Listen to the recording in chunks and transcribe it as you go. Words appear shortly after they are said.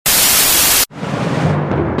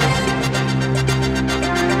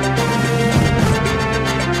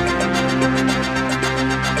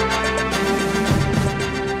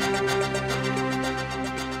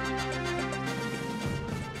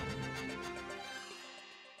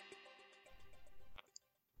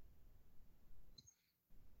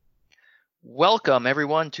Welcome,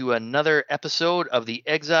 everyone, to another episode of the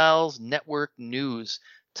Exiles Network News.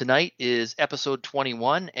 Tonight is episode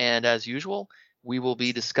 21, and as usual, we will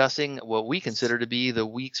be discussing what we consider to be the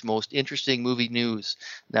week's most interesting movie news.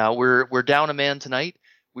 Now, we're down a man tonight.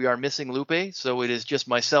 We are missing Lupe, so it is just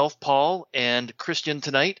myself, Paul, and Christian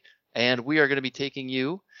tonight, and we are going to be taking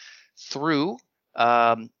you through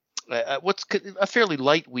what's a fairly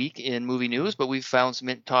light week in movie news, but we've found some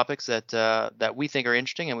topics that we think are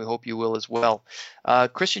interesting, and we hope you will as well.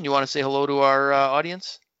 Christian, you want to say hello to our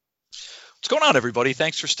audience? What's going on, everybody?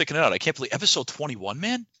 Thanks for sticking it out. I can't believe episode 21,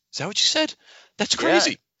 man. Is that what you said? That's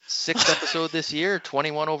crazy. Yeah, sixth episode this year,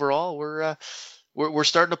 21 overall. We're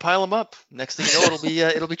starting to pile them up. Next thing you know,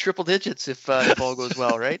 it'll be triple digits if all goes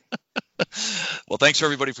well, right? Well, thanks for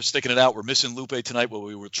everybody for sticking it out. We're missing Lupe tonight, but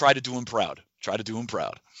we will try to do him proud.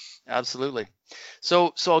 Absolutely.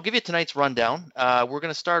 So I'll give you tonight's rundown. We're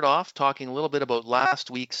going to start off talking a little bit about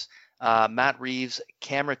last week's Matt Reeves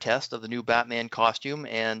camera test of the new Batman costume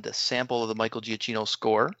and a sample of the Michael Giacchino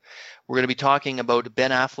score. We're going to be talking about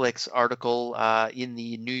Ben Affleck's article in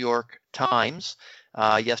the New York Times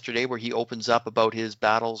yesterday, where he opens up about his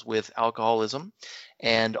battles with alcoholism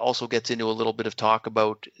and also gets into a little bit of talk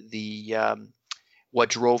about the what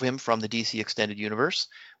drove him from the DC Extended Universe.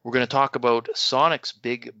 We're going to talk about Sonic's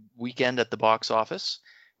big weekend at the box office.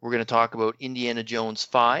 We're going to talk about Indiana Jones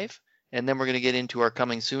 5. And then we're going to get into our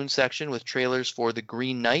coming soon section with trailers for The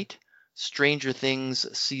Green Knight, Stranger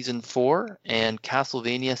Things Season 4, and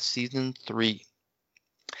Castlevania Season 3.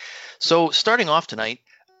 So starting off tonight,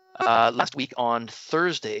 last week on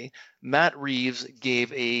Thursday, Matt Reeves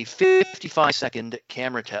gave a 55-second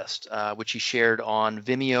camera test, which he shared on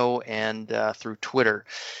Vimeo and through Twitter.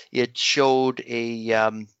 It showed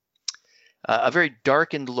a very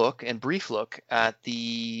darkened look and brief look at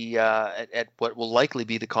the at what will likely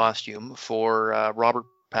be the costume for Robert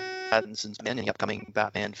Pattinson's Men in the upcoming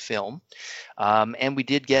Batman film. And we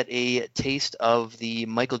did get a taste of the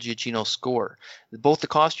Michael Giacchino score. Both the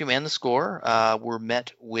costume and the score were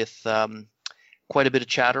met with quite a bit of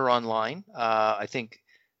chatter online. I think,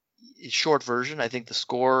 short version, I think the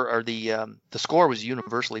score was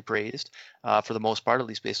universally praised for the most part, at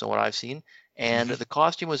least based on what I've seen. And the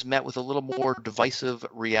costume was met with a little more divisive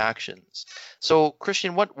reactions. So,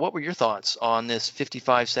 Christian, what were your thoughts on this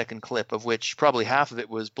 55-second clip, of which probably half of it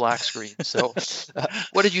was black screen? So,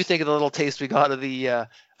 what did you think of the little taste we got of the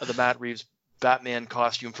Matt Reeves Batman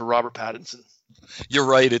costume for Robert Pattinson? You're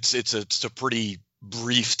right. It's a pretty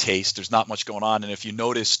brief taste. There's not much going on, and if you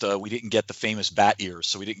noticed, we didn't get the famous bat ears,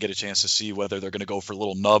 so we didn't get a chance to see whether they're going to go for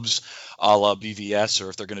little nubs a la BVS,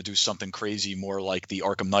 or if they're going to do something crazy more like the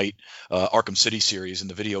Arkham City series in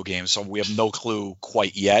the video game. So we have no clue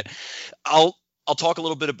quite yet. I'll talk a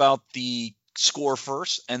little bit about the score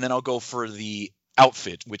first, and then I'll go for the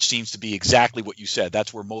outfit, which seems to be exactly what you said.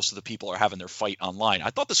 That's where most of the people are having their fight online.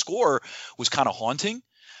 I thought the score was kind of haunting.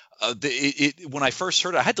 When I first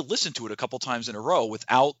heard it, I had to listen to it a couple times in a row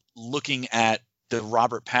without looking at the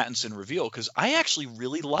Robert Pattinson reveal, because I actually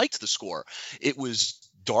really liked the score. It was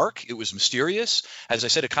dark. It was mysterious. As I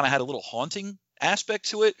said, it kind of had a little haunting aspect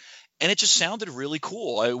to it, and it just sounded really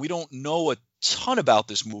cool. We don't know a ton about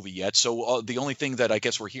this movie yet, so the only thing that I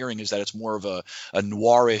guess we're hearing is that it's more of a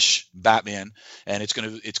noirish Batman, and it's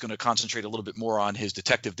gonna concentrate a little bit more on his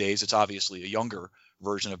detective days. It's obviously a younger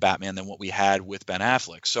version of Batman than what we had with Ben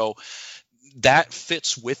Affleck, so that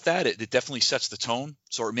fits with that. It definitely sets the tone,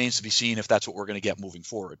 so it remains to be seen if that's what we're going to get moving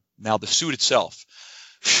forward. Now, the suit itself,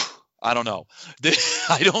 I don't know.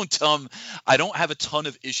 I don't have a ton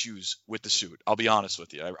of issues with the suit. I'll be honest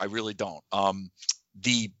with you. I really don't.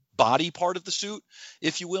 The body part of the suit,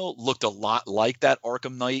 if you will, looked a lot like that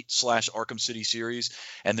Arkham Knight / Arkham City series.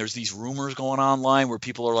 And there's these rumors going online where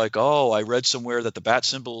people are like, oh, I read somewhere that the bat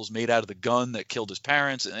symbol is made out of the gun that killed his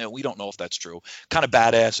parents. And we don't know if that's true. Kind of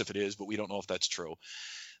badass if it is, but we don't know if that's true.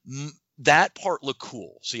 That part looked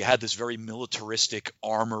cool. So you had this very militaristic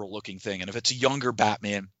armor looking thing. And if it's a younger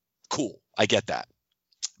Batman, cool. I get that.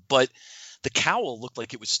 But the cowl looked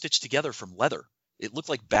like it was stitched together from leather. It looked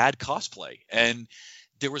like bad cosplay. And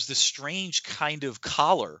there was this strange kind of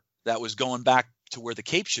collar that was going back to where the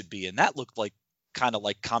cape should be, and that looked like kind of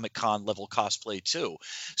like Comic-Con level cosplay too.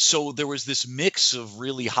 So there was this mix of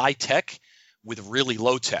really high tech with really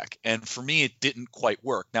low tech, and for me it didn't quite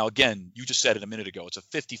work. Now again, you just said it a minute ago, it's a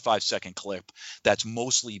 55-second clip that's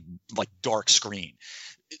mostly like dark screen.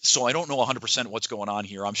 So I don't know 100% what's going on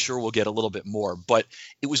here. I'm sure we'll get a little bit more, but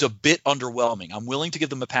it was a bit underwhelming. I'm willing to give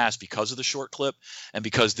them a pass because of the short clip and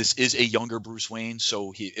because this is a younger Bruce Wayne,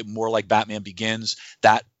 so more like Batman Begins.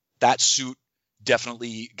 That suit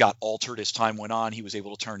definitely got altered as time went on. He was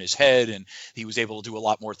able to turn his head, and he was able to do a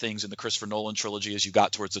lot more things in the Christopher Nolan trilogy as you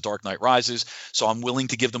got towards The Dark Knight Rises. So I'm willing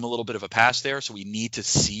to give them a little bit of a pass there. So we need to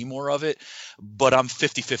see more of it. But I'm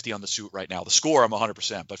 50-50 on the suit right now. The score, I'm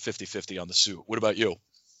 100%, but 50-50 on the suit. What about you?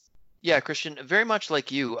 Yeah, Christian, very much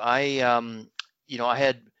like you. I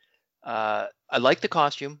like the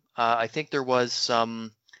costume. I think there was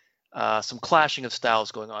some clashing of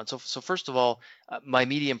styles going on. So first of all, my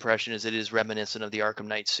immediate impression is it is reminiscent of the Arkham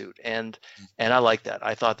Knight suit, and I like that.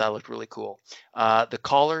 I thought that looked really cool. The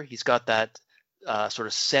collar, he's got that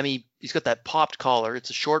he's got that popped collar. It's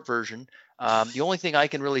a short version. The only thing I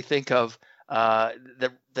can really think of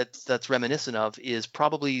that's reminiscent of is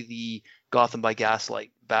probably the Gotham by Gaslight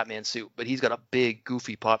Batman suit, but he's got a big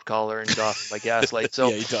goofy pop collar in Gotham by Gaslight. So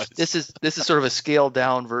yeah, he does. This is sort of a scaled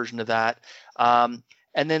down version of that.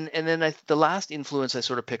 And then the last influence I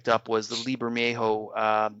sort of picked up was the Lee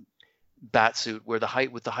Bermejo bat suit, where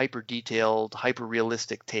with the hyper detailed, hyper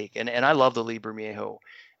realistic take. And I love the Lee Bermejo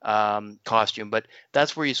costume, but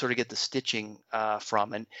that's where you sort of get the stitching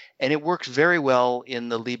from, and it works very well in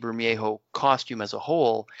the Lee Bermejo costume as a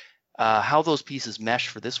whole. How those pieces mesh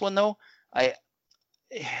for this one, though,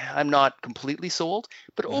 I'm not completely sold,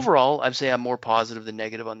 but overall, I'd say I'm more positive than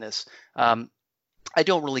negative on this. I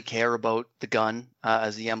don't really care about the gun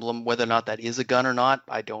as the emblem. Whether or not that is a gun or not,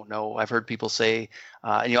 I don't know. I've heard people say,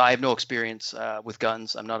 I have no experience with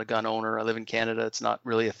guns. I'm not a gun owner. I live in Canada. It's not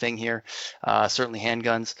really a thing here. Certainly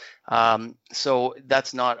handguns. So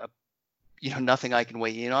that's not nothing I can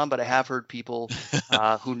weigh in on. But I have heard people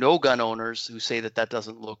who know gun owners who say that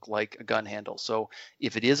doesn't look like a gun handle. So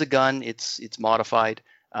if it is a gun, it's modified.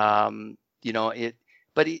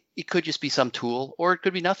 But it could just be some tool, or it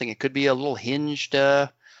could be nothing. It could be a little hinged,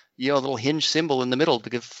 a little hinge symbol in the middle to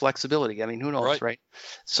give flexibility. I mean, who knows, right?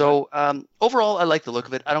 So overall, I like the look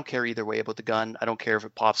of it. I don't care either way about the gun. I don't care if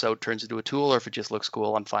it pops out, turns into a tool, or if it just looks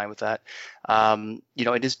cool. I'm fine with that.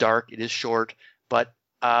 It is dark, it is short, but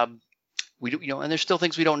we do, and there's still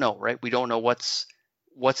things we don't know, right? We don't know what's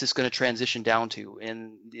this going to transition down to,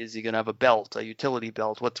 and is he going to have a belt, a utility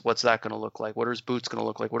belt? What's that going to look like? What are his boots going to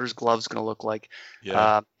look like? What are his gloves going to look like?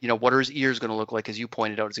 Yeah. What are his ears going to look like? As you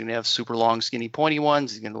pointed out, is he going to have super long, skinny, pointy ones?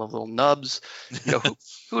 Is he going to have little nubs?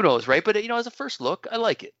 Who knows, right? But as a first look, I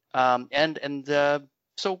like it. I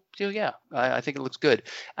think it looks good.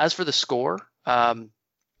 As for the score, I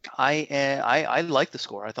like the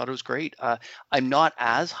score. I thought it was great. I'm not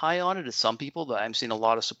as high on it as some people, but I'm seeing a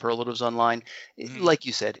lot of superlatives online. Like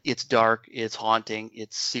you said, it's dark, it's haunting,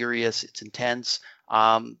 it's serious, it's intense.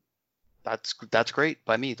 That's great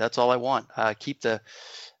by me. That's all I want.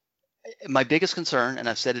 My biggest concern, and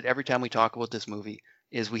I've said it every time we talk about this movie,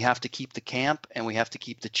 is we have to keep the camp and we have to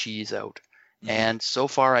keep the cheese out. And so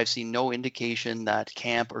far, I've seen no indication that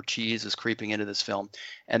camp or cheese is creeping into this film.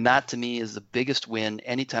 And that, to me, is the biggest win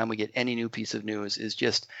anytime we get any new piece of news, is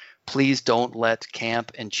just please don't let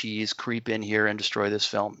camp and cheese creep in here and destroy this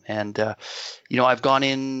film. And, I've gone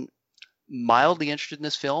in mildly interested in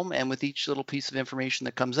this film, and with each little piece of information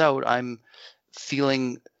that comes out, I'm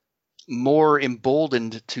feeling more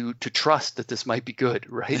emboldened to trust that this might be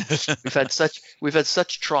good, right? we've had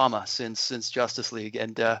such trauma since Justice League,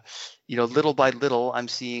 and little by little I'm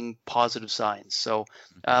seeing positive signs. So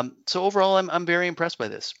overall I'm very impressed by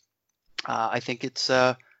this. I think it's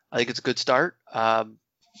a good start.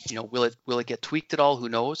 Will it get tweaked at all? Who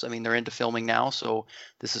knows? I mean, they're into filming now, so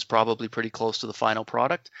this is probably pretty close to the final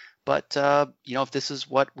product. But if this is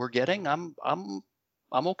what we're getting, I'm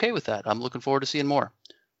okay with that. I'm looking forward to seeing more.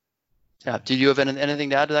 Yeah. Did you have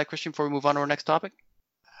anything to add to that, Christian, before we move on to our next topic?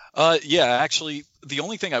 Yeah, actually, the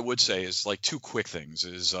only thing I would say is like two quick things.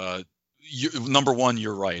 Is number one,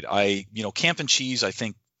 you're right. Camp and cheese, I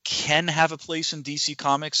think, can have a place in DC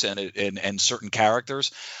Comics and certain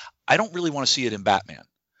characters. I don't really want to see it in Batman.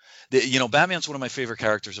 Batman's one of my favorite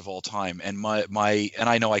characters of all time, and and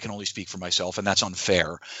I know I can only speak for myself, and that's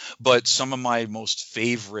unfair. But some of my most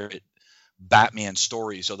favorite Batman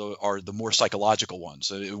stories are the more psychological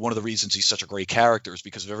ones. One of the reasons he's such a great character is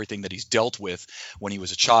because of everything that he's dealt with when he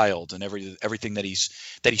was a child, and everything that he's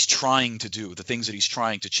trying to do, the things that he's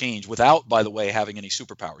trying to change without, by the way, having any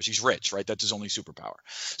superpowers. He's rich, right? That's his only superpower.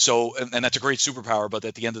 So, and that's a great superpower, but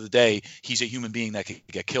at the end of the day, he's a human being that could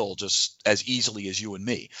get killed just as easily as you and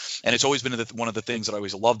me. And it's always been one of the things that I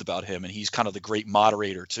always loved about him, and he's kind of the great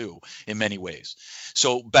moderator too, in many ways.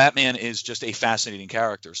 So Batman is just a fascinating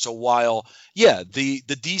character. So while yeah, the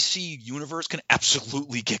DC universe can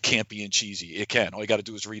absolutely get campy and cheesy. It can. All you got to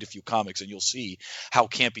do is read a few comics and you'll see how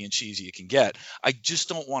campy and cheesy it can get. I just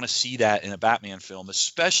don't want to see that in a Batman film,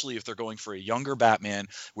 especially if they're going for a younger Batman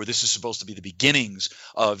where this is supposed to be the beginnings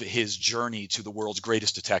of his journey to the world's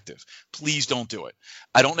greatest detective. Please don't do it.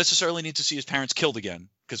 I don't necessarily need to see his parents killed again,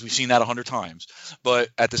 because we've seen that 100 times. But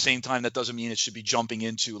at the same time, that doesn't mean it should be jumping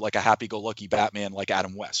into like a happy-go-lucky Batman like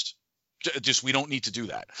Adam West. Just we don't need to do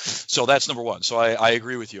that. So that's number one. So I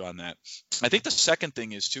agree with you on that. I think the second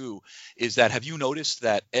thing is that have you noticed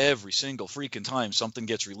that every single freaking time something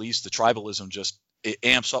gets released, the tribalism just it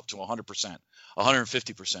amps up to 100%,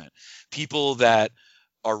 150%. People that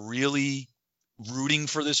are really rooting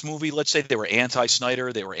for this movie, let's say they were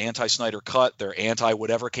anti-Snyder, they were anti-Snyder cut, they're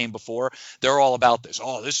anti-whatever came before, they're all about this.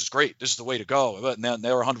 Oh, this is great. This is the way to go. And then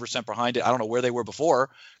they were 100% behind it. I don't know where they were before,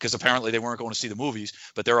 because apparently they weren't going to see the movies,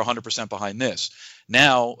 but they're 100% behind this.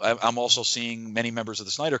 Now, I'm also seeing many members of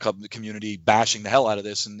the Snyder Cut community bashing the hell out of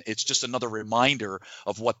this, and it's just another reminder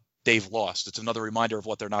of what they've lost. It's another reminder of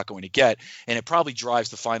what they're not going to get, and it probably drives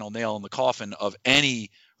the final nail in the coffin of any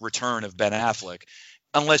return of Ben Affleck,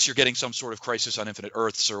 unless you're getting some sort of Crisis on Infinite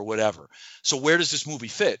Earths or whatever. So where does this movie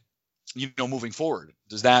fit, moving forward?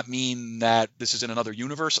 Does that mean that this is in another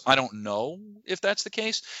universe? I don't know if that's the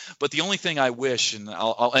case. But the only thing I wish, and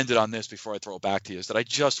I'll end it on this before I throw it back to you, is that I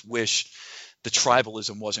just wish the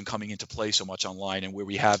tribalism wasn't coming into play so much online, and where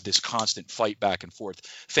we have this constant fight back and forth.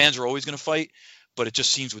 Fans are always going to fight, but it just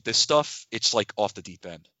seems with this stuff, it's like off the deep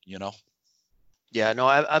end, Yeah, no,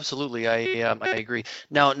 absolutely. I agree.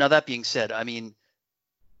 Now that being said, I mean,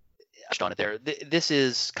 on it there. This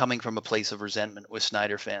is coming from a place of resentment with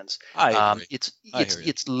Snyder fans. I agree.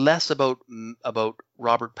 It's less about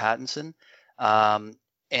Robert Pattinson, and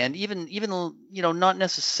even not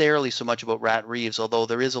necessarily so much about Matt Reeves, although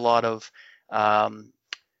there is a lot of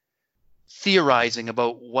theorizing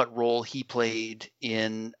about what role he played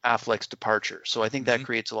in Affleck's departure. So I think that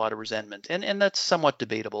creates a lot of resentment, and that's somewhat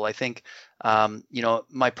debatable. I think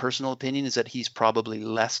my personal opinion is that he's probably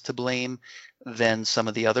less to blame than some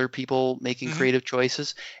of the other people making creative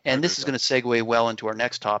choices. And this is going to segue well into our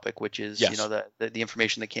next topic, which is the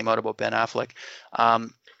information that came out about Ben Affleck.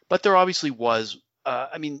 But there obviously was,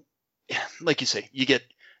 like you say, you get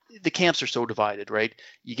the camps are so divided, right?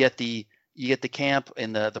 You get the camp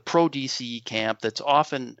in the pro DC camp that's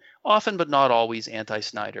often but not always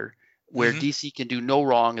anti-Snyder, where DC can do no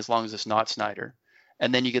wrong as long as it's not Snyder.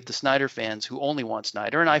 And then you get the Snyder fans who only want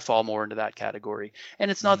Snyder, and I fall more into that category. And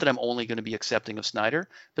it's not that I'm only going to be accepting of Snyder,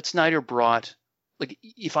 but Snyder brought, like,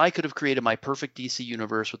 if I could have created my perfect DC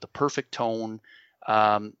universe with the perfect tone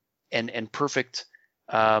and perfect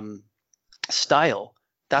style,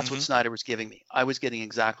 that's what Snyder was giving me. I was getting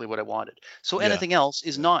exactly what I wanted. So anything else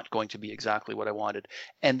is not going to be exactly what I wanted.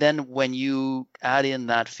 And then when you add in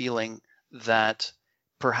that feeling that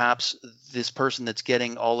perhaps this person that's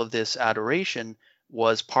getting all of this adoration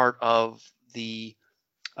was part of the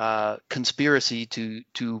conspiracy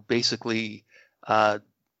to basically, for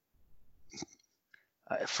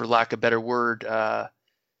lack of a better word,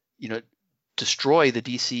 destroy the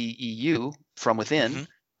DCEU from within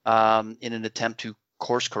in an attempt to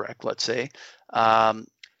course correct, let's say,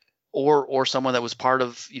 or someone that was part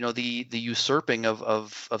of the usurping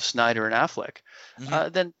of Snyder and Affleck,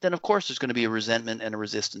 then of course there's going to be a resentment and a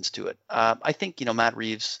resistance to it. I think Matt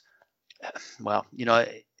Reeves. Well,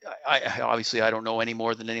 I obviously I don't know any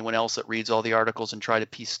more than anyone else that reads all the articles and tries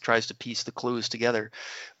to piece the clues together,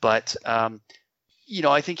 but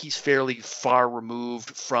I think he's fairly far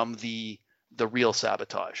removed from the real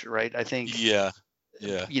sabotage, right? I think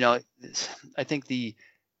I think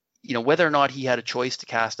whether or not he had a choice to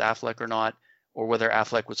cast Affleck or not, or whether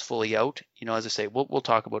Affleck was fully out, as I say, we'll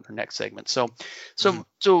talk about in our next segment. So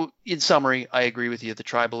in summary, I agree with you, the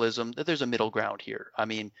tribalism, that there's a middle ground here. I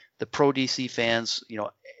mean, the pro DC fans,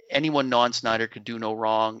 anyone non-Snyder could do no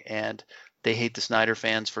wrong, and they hate the Snyder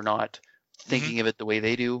fans for not thinking of it the way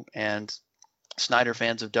they do. And Snyder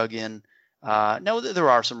fans have dug in. Now there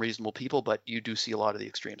are some reasonable people, but you do see a lot of the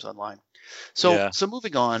extremes online. So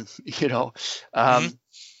moving on,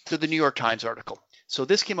 to the New York Times article. So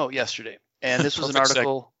this came out yesterday. And this was an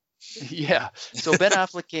article. Yeah. So Ben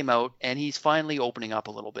Affleck came out, and he's finally opening up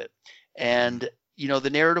a little bit. And, the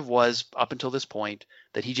narrative was up until this point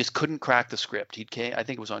that he just couldn't crack the script. I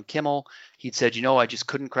think it was on Kimmel. He'd said, I just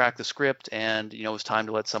couldn't crack the script, and, it was time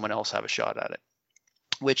to let someone else have a shot at it,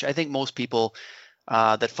 which I think most people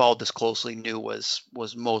that followed this closely knew was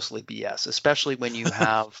mostly BS, especially when you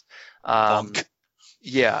have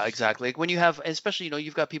yeah, exactly. Like when you have, especially,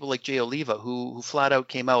 you've got people like Jay Oliva who flat out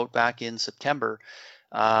came out back in September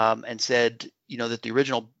and said, that the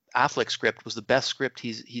original Affleck's script was the best script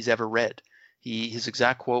he's ever read. His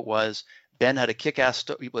exact quote was, Ben had a kick-ass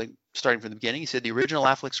starting from the beginning. He said the original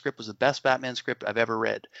Affleck script was the best Batman script I've ever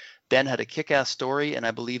read. Ben had a kick-ass story, and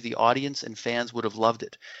I believe the audience and fans would have loved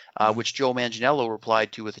it, which Joe Manganiello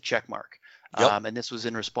replied to with a check mark. Yep. And this was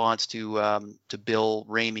in response to Bill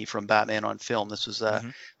Raimi from Batman on Film. This was,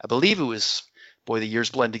 I believe it was, boy, the years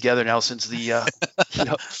blend together now since the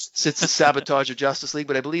since the sabotage of Justice League.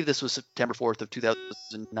 But I believe this was September 4th of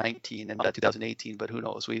 2019 and 2018. But who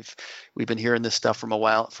knows? We've been hearing this stuff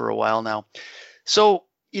for a while now. So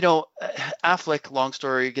Affleck, long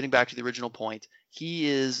story, getting back to the original point, he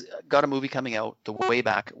is got a movie coming out, The Way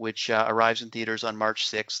Back, which arrives in theaters on March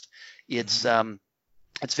 6th.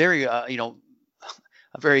 It's very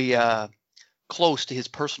very close to his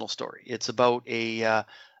personal story. It's about a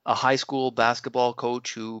high school basketball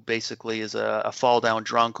coach who basically is a fall down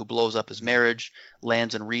drunk who blows up his marriage,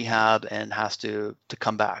 lands in rehab, and has to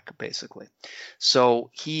come back basically. So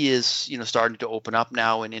he is starting to open up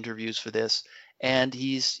now in interviews for this, and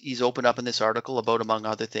he's opened up in this article about, among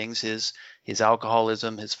other things, his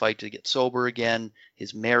alcoholism, his fight to get sober again,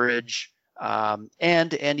 his marriage,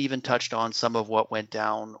 and even touched on some of what went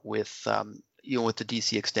down with with the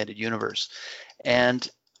DC Extended Universe, and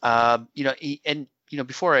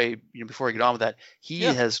before I get on with that, he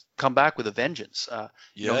has come back with a vengeance.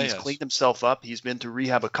 He's cleaned himself up. He's been through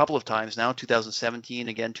rehab a couple of times now, 2017,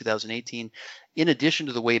 again 2018. In addition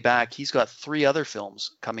to The Way Back, he's got 3 other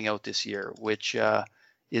films coming out this year, which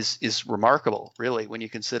is remarkable, really, when you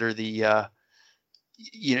consider the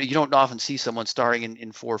you don't often see someone starring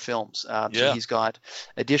in 4 films. So he's got,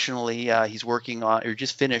 additionally, he's working on, or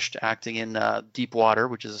just finished acting in Deep Water,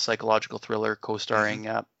 which is a psychological thriller co-starring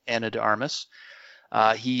Ana de Armas.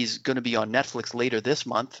 He's going to be on Netflix later this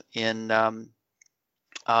month in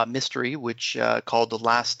Mystery, which called The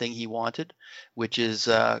Last Thing He Wanted, which is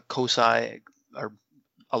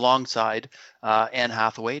alongside Anne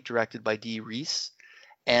Hathaway, directed by Dee Reese.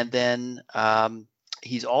 And then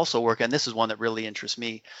he's also working, and this is one that really interests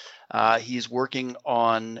me, he's working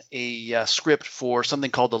on a script for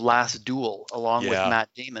something called The Last Duel, along with Matt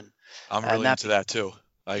Damon. I'm really into that too.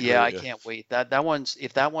 I can't wait. That one's,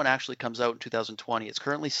 if that one actually comes out in 2020, it's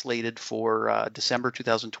currently slated for December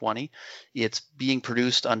 2020. It's being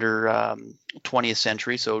produced under 20th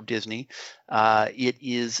Century, so Disney. It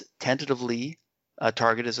is tentatively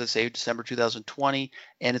targeted, as I say, December 2020,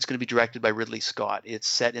 and it's going to be directed by Ridley Scott. It's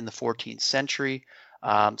set in the 14th century.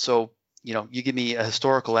 So you give me a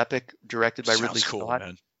historical epic directed by Ridley Scott,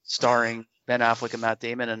 man, starring Ben Affleck and Matt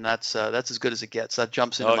Damon, and that's as good as it gets. That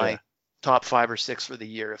jumps into my top 5 or 6 for the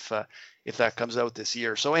year if that comes out this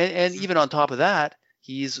year. So and even on top of that,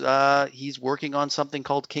 he's working on something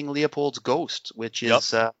called King Leopold's Ghost, which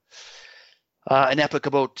is an epic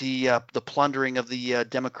about the plundering of the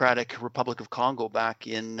Democratic Republic of Congo back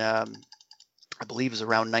in I believe it was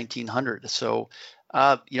around 1900. So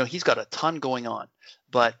he's got a ton going on.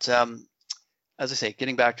 But as I say,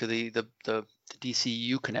 getting back to the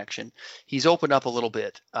DCU connection, he's opened up a little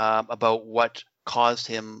bit about what caused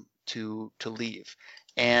him to leave,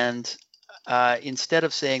 and instead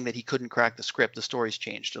of saying that he couldn't crack the script, the story's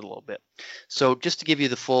changed it a little bit. So just to give you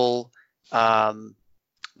the full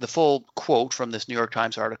quote from this New York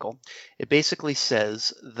Times article, it basically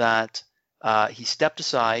says that he stepped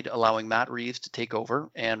aside, allowing Matt Reeves to take over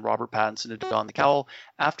and Robert Pattinson to don the cowl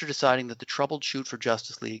after deciding that the troubled shoot for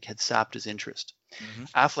Justice League had sapped his interest.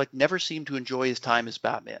 Affleck never seemed to enjoy his time as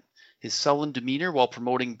Batman. His sullen demeanor while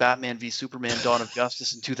promoting Batman v Superman: Dawn of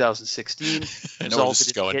Justice in 2016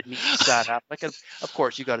 resulted in hit me sad Affleck. And of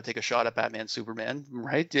course, you got to take a shot at Batman Superman,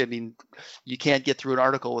 right? I mean, you can't get through an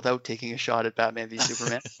article without taking a shot at Batman v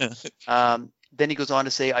Superman. Then he goes on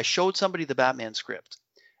to say, I showed somebody the Batman script,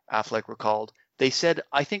 Affleck recalled. They said,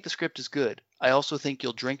 I think the script is good. I also think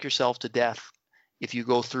you'll drink yourself to death if you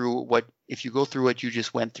go through what you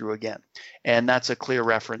just went through again. And that's a clear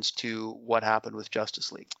reference to what happened with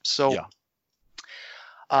Justice League. So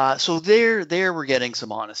so there we're getting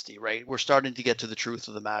some honesty, right? We're starting to get to the truth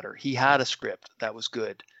of the matter. He had a script that was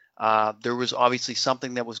good. There was obviously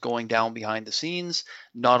something that was going down behind the scenes,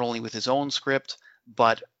 not only with his own script,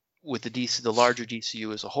 but with the larger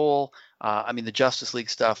DCU as a whole. I mean, the Justice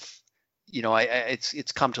League stuff,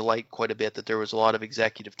 it's come to light quite a bit that there was a lot of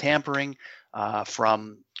executive tampering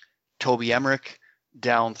from Toby Emmerich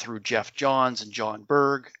down through Jeff Johns and John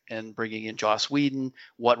Berg, and bringing in Joss Whedon,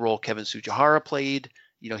 what role Kevin Tsujihara played.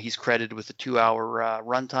 He's credited with the 2-hour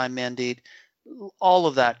runtime mandate. All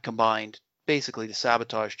of that combined basically to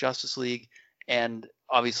sabotage Justice League. And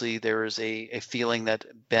obviously there is a feeling that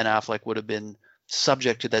Ben Affleck would have been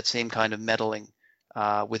subject to that same kind of meddling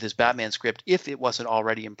with his Batman script if it wasn't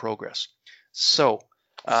already in progress. So,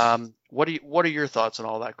 what are your thoughts on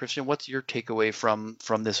all that, Christian? What's your takeaway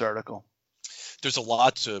from this article? There's a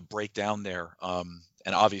lot to break down there,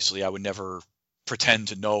 and obviously, I would never pretend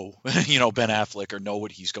to know, Ben Affleck or know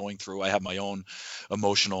what he's going through. I have my own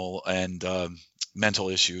emotional and mental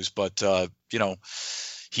issues, but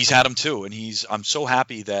he's had them too, and I'm so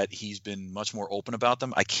happy that he's been much more open about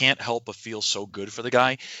them. I can't help but feel so good for the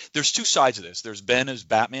guy. There's two sides of this. There's Ben as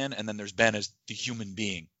Batman, and then there's Ben as the human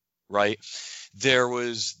being, right? There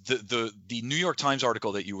was the New York Times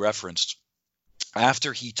article that you referenced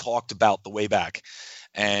after he talked about the way back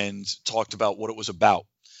and talked about what it was about.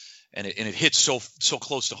 And it hits so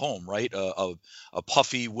close to home, right? A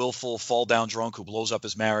puffy, willful, fall down drunk who blows up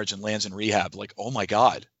his marriage and lands in rehab. Like, oh my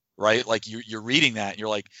God, right? Like you're reading that and you're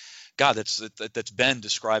like, God, that's Ben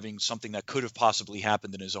describing something that could have possibly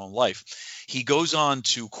happened in his own life. He goes on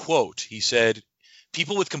to quote, he said,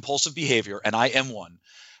 "People with compulsive behavior, and I am one,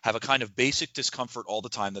 have a kind of basic discomfort all the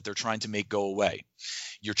time that they're trying to make go away.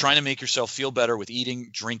 You're trying to make yourself feel better with eating,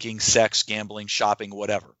 drinking, sex, gambling, shopping,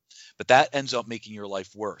 whatever. But that ends up making your life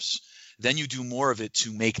worse. Then you do more of it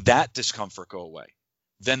to make that discomfort go away.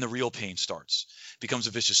 Then the real pain starts. It becomes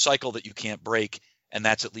a vicious cycle that you can't break, and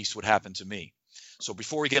that's at least what happened to me." So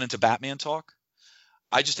before we get into Batman talk,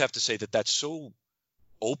 I just have to say that that's so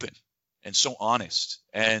open and so honest.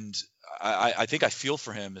 And I think I feel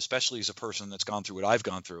for him, especially as a person that's gone through what I've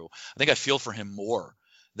gone through. I think I feel for him more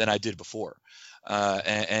than I did before.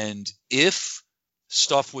 And if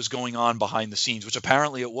stuff was going on behind the scenes, which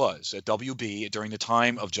apparently it was at WB during the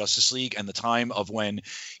time of Justice League and the time of when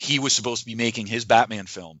he was supposed to be making his Batman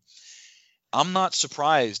film, I'm not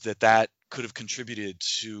surprised that could have contributed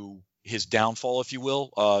to his downfall, if you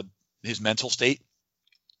will, his mental state.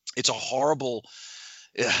 It's a horrible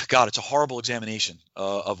examination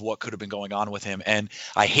of what could have been going on with him. And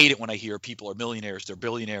I hate it when I hear people are millionaires, they're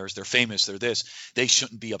billionaires, they're famous, they're this. They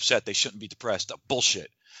shouldn't be upset. They shouldn't be depressed. Bullshit.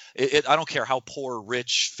 I don't care how poor,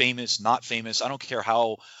 rich, famous, not famous. I don't care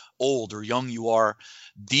how old or young you are.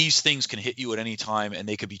 These things can hit you at any time, and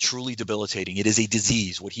they could be truly debilitating. It is a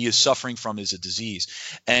disease. What he is suffering from is a disease.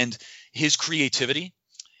 And his creativity,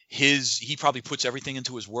 he probably puts everything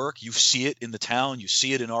into his work. You see it in The Town. You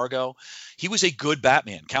see it in Argo. He was a good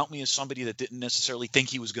Batman. Count me as somebody that didn't necessarily think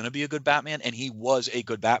he was going to be a good Batman, and he was a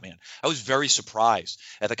good Batman. I was very surprised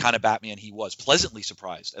at the kind of Batman he was, pleasantly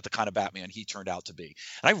surprised at the kind of Batman he turned out to be.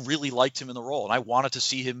 And I really liked him in the role, and I wanted to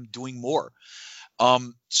see him doing more.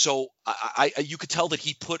 So you could tell that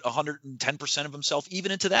he put 110% of himself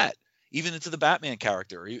even into that, even into the Batman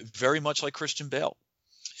character, very much like Christian Bale.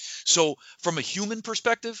 So from a human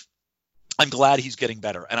perspective, I'm glad he's getting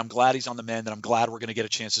better, and I'm glad he's on the mend, and I'm glad we're going to get a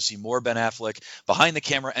chance to see more Ben Affleck behind the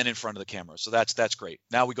camera and in front of the camera. So that's great.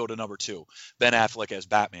 Now we go to number 2, Ben Affleck as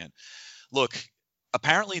Batman. Look,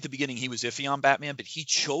 apparently at the beginning he was iffy on Batman, but he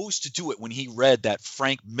chose to do it when he read that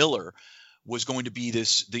Frank Miller was going to be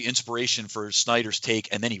the inspiration for Snyder's take,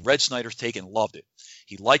 and then he read Snyder's take and loved it.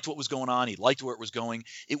 He liked what was going on. He liked where it was going.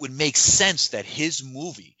 It would make sense that his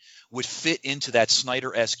movie would fit into that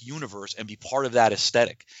Snyder-esque universe and be part of that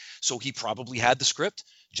aesthetic. So he probably had the script.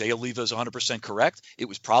 Jay Oliva is 100% correct. It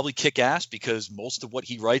was probably kick-ass because most of what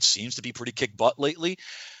he writes seems to be pretty kick-butt lately.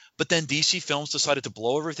 But then DC Films decided to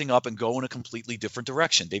blow everything up and go in a completely different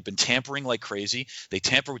direction. They've been tampering like crazy. They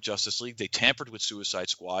tampered with Justice League. They tampered with Suicide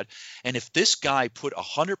Squad. And if this guy put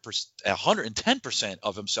 110%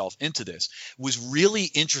 of himself into this, was really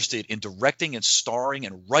interested in directing and starring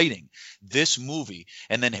and writing this movie,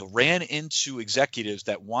 and then ran into executives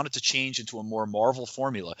that wanted to change into a more Marvel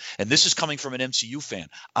formula, and this is coming from an MCU fan,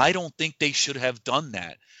 I don't think they should have done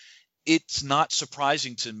that. It's not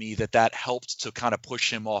surprising to me that helped to kind of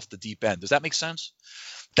push him off the deep end. Does that make sense?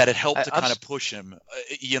 That it helped to kind of push him.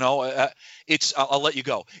 I'll let you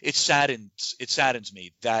go. It saddens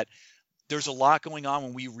me that there's a lot going on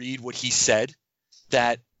when we read what he said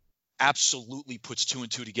that absolutely puts 2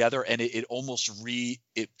 and 2 together, and it almost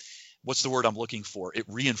what's the word I'm looking for? It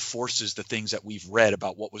reinforces the things that we've read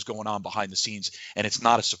about what was going on behind the scenes, and it's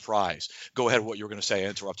not a surprise. Go ahead with what you were going to say. I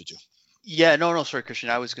interrupted you. Yeah, no, sorry,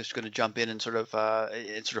 Christian. I was just going to jump in and sort of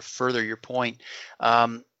further your point.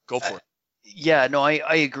 Go for it. Yeah, no,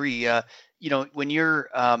 I agree. When you're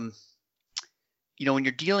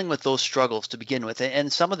dealing with those struggles to begin with,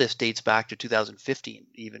 and some of this dates back to 2015,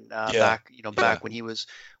 even back when he was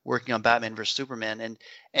working on Batman vs Superman,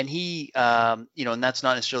 and he, and that's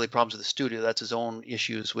not necessarily problems with the studio. That's his own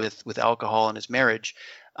issues with alcohol and his marriage.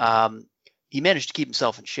 He managed to keep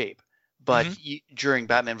himself in shape. But during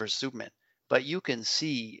Batman vs Superman, but you can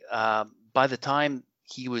see by the time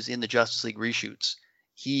he was in the Justice League reshoots,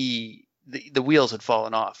 the wheels had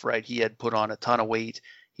fallen off, right? He had put on a ton of weight.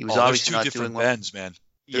 He was There's obviously two not different doing well. Bens, man.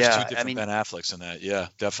 There's two Yeah, I different mean, Ben Afflecks in that. Yeah,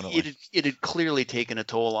 definitely. it had clearly taken a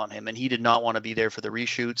toll on him, and he did not want to be there for the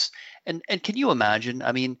reshoots. And can you imagine?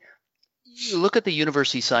 I mean, you look at the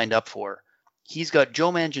universe he signed up for. He's got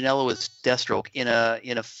Joe Manganiello as Deathstroke in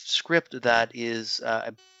a script that is,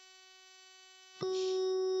 I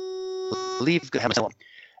believe,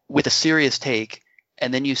 with a serious take.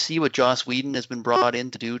 And then you see what Joss Whedon has been brought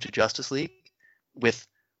in to do to Justice League with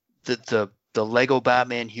the Lego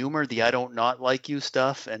Batman humor, the I don't not like you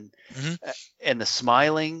stuff, and the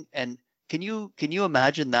smiling. And can you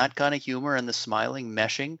imagine that kind of humor and the smiling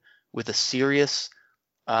meshing with a serious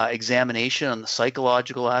examination on the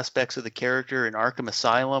psychological aspects of the character in Arkham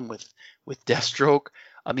Asylum with Deathstroke?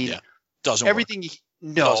 I mean, doesn't everything.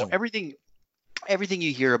 work. Everything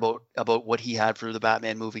you hear about what he had for the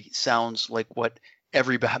Batman movie sounds like what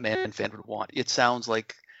every Batman fan would want. It sounds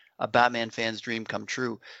like a Batman fan's dream come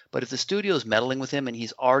true. But if the studio is meddling with him and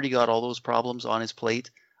he's already got all those problems on his plate,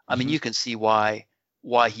 I mean, you can see why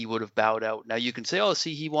he would have bowed out. Now you can say, oh,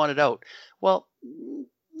 see, he wanted out. Well,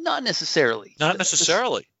 not necessarily. Not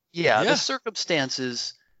necessarily. The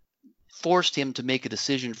circumstances forced him to make a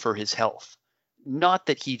decision for his health. Not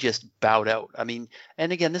that he just bowed out. I mean,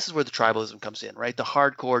 and again, this is where the tribalism comes in, right? The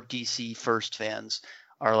hardcore DC first fans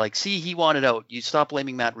are like, see, he wanted out. You stop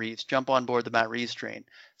blaming Matt Reeves. Jump on board the Matt Reeves train.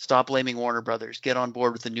 Stop blaming Warner Brothers. Get on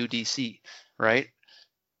board with the new DC, right?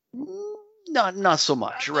 Not so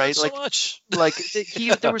much, right? Not so much.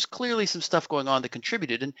 There was clearly some stuff going on that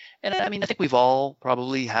contributed, and I mean, I think we've all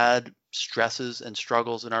probably had stresses and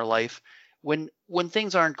struggles in our life when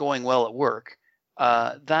things aren't going well at work.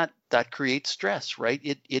 That creates stress,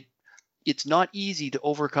 right? It's not easy to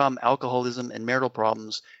overcome alcoholism and marital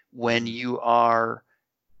problems when you are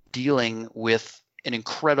dealing with an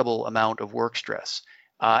incredible amount of work stress.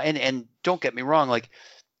 And don't get me wrong, like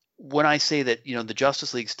when I say that, the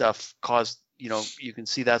Justice League stuff caused, you can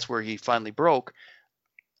see that's where he finally broke.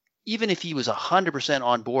 Even if he was 100%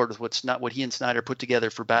 on board with what he and Snyder put together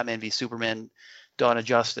for Batman v Superman, Dawn of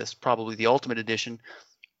Justice, probably the Ultimate Edition,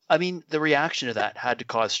 I mean, the reaction to that had to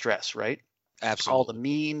cause stress, right? Absolutely. All the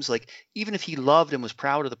memes, like even if he loved and was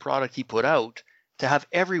proud of the product he put out, to have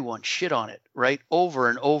everyone shit on it, right? Over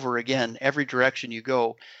and over again, every direction you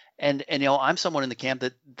go. And I'm someone in the camp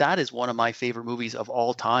that is one of my favorite movies of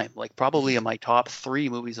all time, like probably in my top 3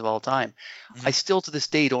 movies of all time. I still to this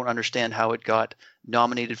day don't understand how it got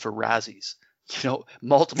nominated for Razzies,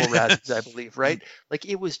 multiple Razzies, I believe, right? Like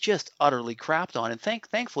it was just utterly crapped on. And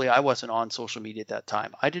thankfully I wasn't on social media at that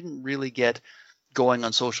time. I didn't really get going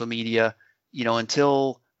on social media,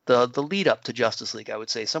 until the lead up to Justice League, I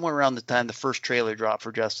would say. Somewhere around the time the first trailer dropped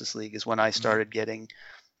for Justice League is when I started getting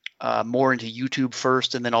more into YouTube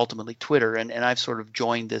first and then ultimately Twitter. And I've sort of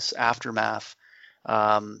joined this aftermath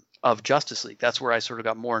of Justice League. That's where I sort of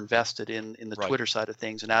got more invested in the Twitter side of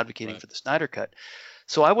things and advocating for the Snyder Cut.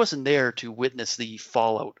 So I wasn't there to witness the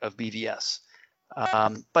fallout of BVS.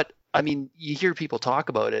 But I mean, you hear people talk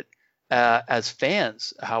about it as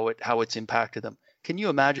fans, how it's impacted them. Can you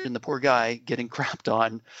imagine the poor guy getting crapped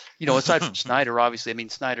on? Aside from Snyder, obviously, I mean,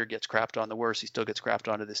 Snyder gets crapped on the worst. He still gets crapped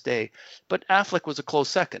on to this day. But Affleck was a close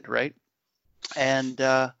second, right? And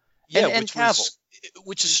and Cavill.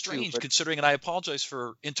 Which is strange considering, and I apologize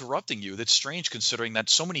for interrupting you. That's strange considering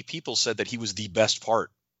that so many people said that he was the best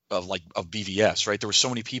part of BVS, right? There were so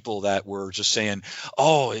many people that were just saying,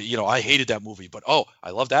 oh, I hated that movie, but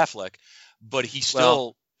I loved Affleck. But he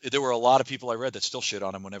still, there were a lot of people I read that still shit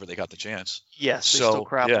on him whenever they got the chance. Yes, they still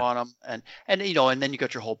crap on him, and then you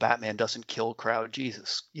got your whole Batman doesn't kill crowd.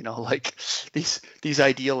 Jesus, like these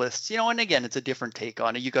idealists, and again, it's a different take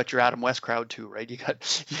on it. You got your Adam West crowd too, right? You got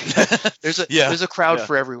there's a crowd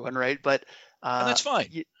for everyone, right? But and that's fine.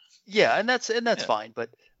 And that's fine. But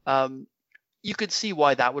you could see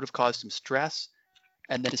why that would have caused him stress,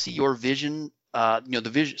 and then to see your vision,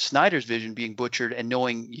 Snyder's vision being butchered, and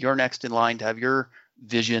knowing you're next in line to have your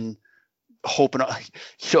vision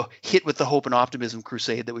hit with the hope and optimism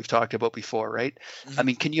crusade that we've talked about before, right? I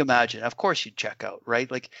mean, can you imagine? Of course you'd check out, right?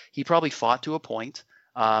 Like he probably fought to a point.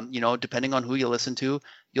 Depending on who you listen to,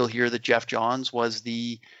 you'll hear that Jeff Johns was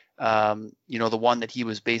the the one that he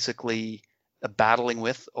was basically battling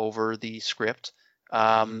with over the script.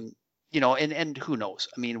 And who knows?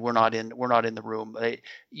 I mean, we're not in the room.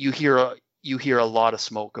 You hear a lot of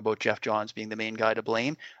smoke about Jeff Johns being the main guy to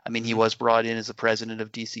blame. I mean, he was brought in as the president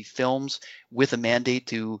of DC Films with a mandate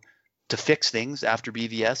to fix things after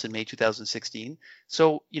BVS in May 2016.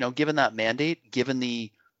 So, given that mandate, given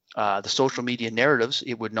the social media narratives,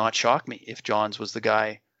 it would not shock me if Johns was the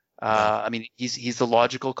guy Yeah. I mean, he's the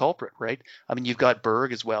logical culprit, right? I mean, you've got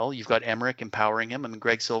Berg as well. You've got Emmerich empowering him. I mean,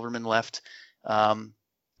 Greg Silverman left um,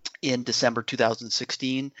 in December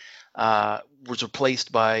 2016, was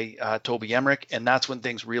replaced by Toby Emmerich, and that's when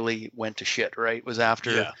things really went to shit, right? It was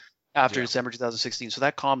after Yeah. after Yeah. December 2016. So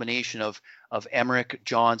that combination of Emmerich,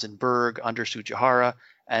 Johns, and Berg under Tsujihara,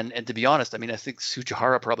 and to be honest, I mean, I think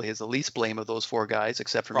Tsujihara probably has the least blame of those four guys,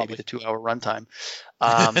 except for maybe Probably. the 2 hour runtime.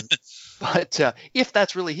 Um, but if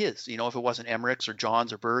that's really his, if it wasn't Emmerich's or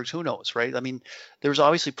Johns or Berg's, who knows, right? I mean, there's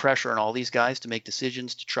obviously pressure on all these guys to make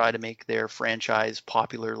decisions to try to make their franchise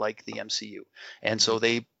popular like the MCU. And so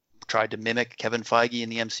they tried to mimic Kevin Feige in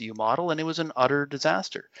the MCU model, and it was an utter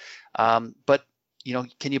disaster. But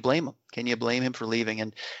can you blame him? Can you blame him for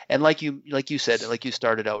leaving? And like you said, like you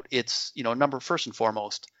started out, it's first and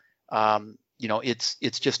foremost,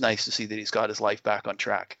 it's just nice to see that he's got his life back on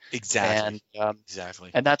track. Exactly.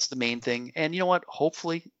 Exactly. And that's the main thing. And you know what?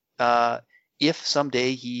 Hopefully, if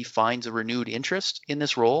someday he finds a renewed interest in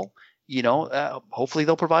this role, hopefully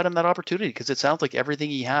they'll provide him that opportunity, because it sounds like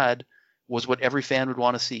everything he had was what every fan would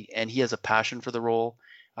want to see, and he has a passion for the role.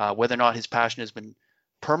 Whether or not his passion has been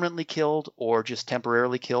permanently killed or just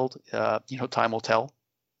temporarily killed, time will tell,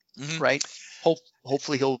 right?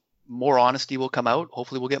 Hopefully more honesty will come out.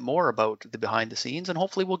 Hopefully we'll get more about the behind the scenes, and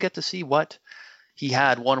hopefully we'll get to see what he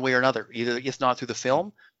had one way or another, either if not through the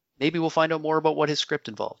film, maybe we'll find out more about what his script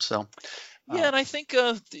involved. So yeah, and I think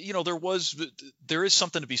there is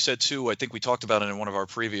something to be said too. I think we talked about it in one of our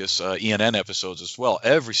previous ENN episodes as well.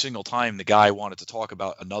 Every single time the guy wanted to talk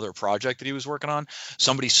about another project that he was working on,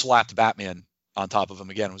 somebody slapped Batman on top of him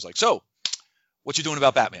again and was like, "So, what you doing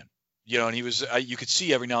about Batman?" And he was, you could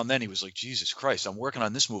see every now and then he was like, "Jesus Christ, I'm working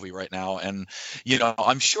on this movie right now." And,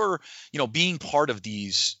 I'm sure, being part of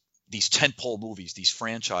these tentpole movies, these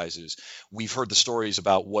franchises, we've heard the stories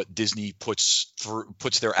about what Disney puts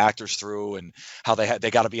their actors through, and how they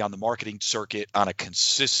got to be on the marketing circuit on a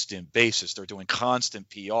consistent basis. They're doing constant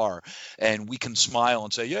PR, and we can smile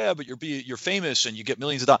and say, "Yeah, but you're famous and you get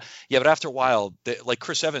millions of dollars." Yeah, but after a while, like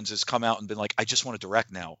Chris Evans has come out and been like, "I just want to direct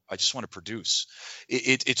now. I just want to produce."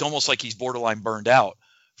 It's almost like he's borderline burned out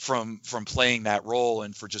from playing that role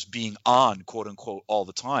and for just being on, quote unquote, all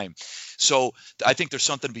the time. So I think there's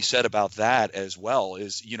something to be said about that as well.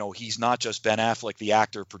 Is he's not just Ben Affleck, the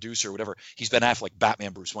actor, producer, whatever. He's Ben Affleck,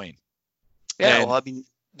 Batman, Bruce Wayne. Yeah, well, I mean,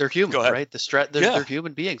 they're human, right? They're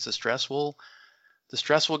human beings. The stress will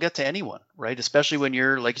get to anyone, right? Especially when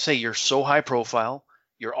you're, like you say, you're so high profile,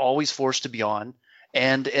 you're always forced to be on.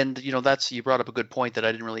 And that's, you brought up a good point that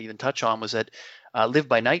I didn't really even touch on, was that Live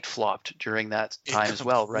by Night flopped during that time as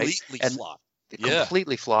well, right?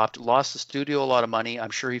 Completely flopped. Lost the studio a lot of money.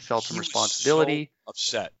 I'm sure he felt some responsibility. So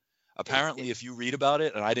upset. Apparently, if you read about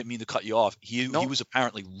it, and I didn't mean to cut you off, he was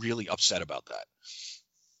apparently really upset about that.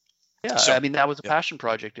 Yeah, so, I mean, that was a passion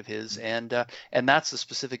project of his, and that's the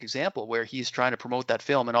specific example where he's trying to promote that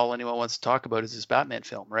film, and all anyone wants to talk about is his Batman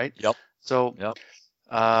film, right? Yep. So,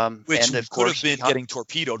 which and of could course, have been getting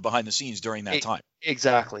torpedoed behind the scenes during that time.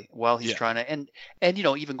 Exactly. While he's trying to, and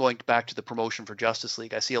even going back to the promotion for Justice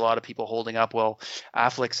League, I see a lot of people holding up, well,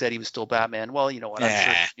 Affleck said he was still Batman. Well, you know what?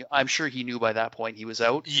 I'm sure he knew by that point he was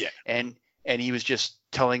out. Yeah. And he was just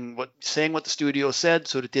saying what the studio said,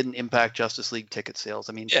 so it didn't impact Justice League ticket sales.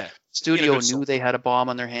 I mean, studio knew they had a bomb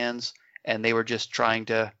on their hands, and they were just trying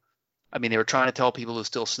to. I mean, they were trying to tell people it was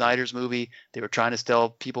still Snyder's movie. They were trying to tell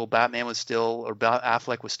people Batman was still, or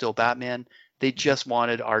Affleck was still Batman. They just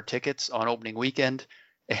wanted our tickets on opening weekend,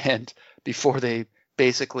 and before they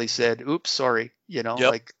basically said, "Oops, sorry," it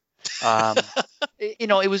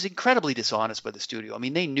was incredibly dishonest by the studio. I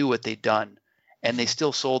mean, they knew what they'd done, and they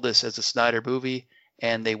still sold this as a Snyder movie,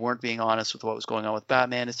 and they weren't being honest with what was going on with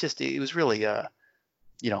Batman. It was really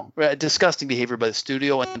disgusting behavior by the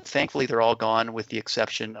studio, and thankfully they're all gone with the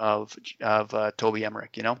exception of Toby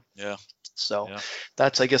Emmerich. Yeah. So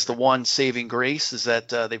that's, I guess, the one saving grace is that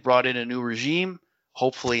they brought in a new regime.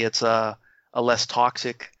 Hopefully it's a less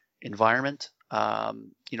toxic environment,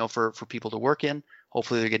 for people to work in.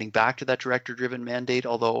 Hopefully they're getting back to that director-driven mandate,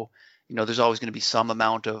 although, there's always going to be some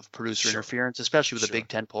amount of producer interference, especially with a big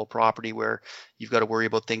tentpole property where you've got to worry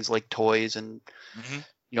about things like toys and,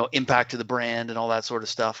 impact to the brand and all that sort of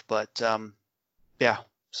stuff. But,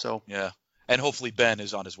 so. Yeah. And hopefully Ben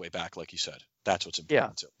is on his way back, like you said. That's what's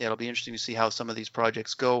important too. Yeah, it'll be interesting to see how some of these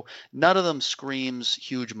projects go. None of them screams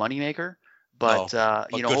huge moneymaker, but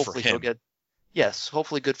hopefully he'll get. Yes,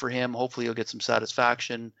 hopefully good for him. Hopefully he'll get some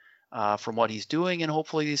satisfaction from what he's doing, and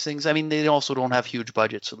hopefully these things. I mean, they also don't have huge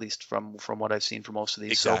budgets, at least from what I've seen for most of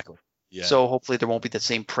these. Exactly. So hopefully there won't be the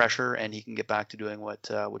same pressure, and he can get back to doing what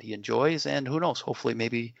he enjoys. And who knows? Hopefully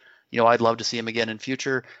maybe I'd love to see him again in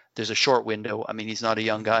future. There's a short window. I mean, he's not a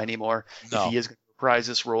young guy anymore. If No. he is going to reprise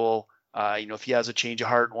this role, if he has a change of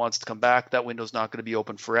heart and wants to come back, that window's not going to be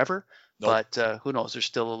open forever. Nope. But who knows? There's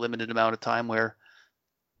still a limited amount of time where,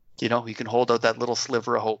 you can hold out that little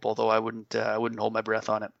sliver of hope. Although I wouldn't hold my breath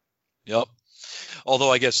on it. Yep.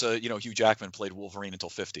 Although I guess Hugh Jackman played Wolverine until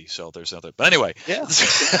 50, so there's nothing. But anyway. Yeah.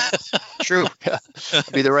 True. Yeah.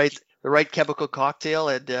 It'd be the right chemical cocktail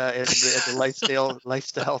and the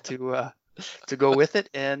lifestyle to go with it,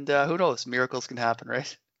 and who knows, miracles can happen,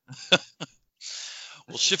 right?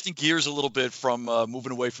 Well, shifting gears a little bit from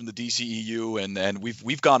moving away from the DCEU, and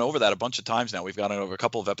we've gone over that a bunch of times now. We've gone over a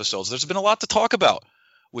couple of episodes. There's been a lot to talk about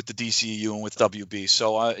with the DCEU and with WB.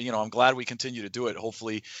 So, I'm glad we continue to do it.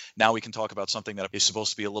 Hopefully now we can talk about something that is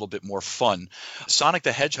supposed to be a little bit more fun. Sonic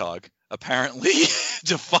the Hedgehog apparently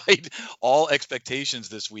defied all expectations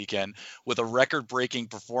this weekend with a record-breaking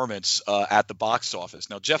performance at the box office.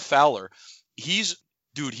 Now, Jeff Fowler, he's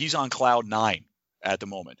on cloud 9 at the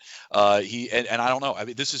moment. And I don't know. I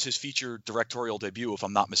mean, this is his feature directorial debut, if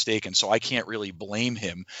I'm not mistaken. So I can't really blame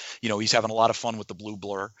him. He's having a lot of fun with the blue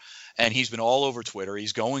blur, and he's been all over Twitter.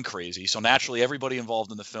 He's going crazy. So naturally, everybody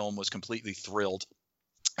involved in the film was completely thrilled.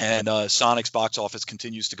 And Sonic's box office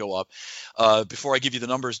continues to go up. Before I give you the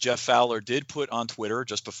numbers, Jeff Fowler did put on Twitter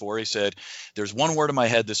just before, he said, "There's one word in my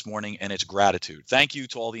head this morning, and it's gratitude. Thank you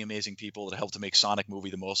to all the amazing people that helped to make Sonic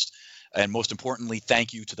movie the most. And most importantly,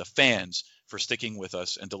 thank you to the fans for sticking with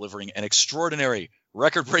us and delivering an extraordinary,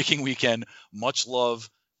 record-breaking weekend. Much love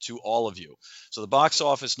to all of you." So the box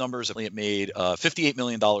office numbers, it made $58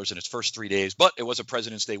 million in its first 3 days, but it was a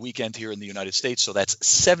President's Day weekend here in the United States, so that's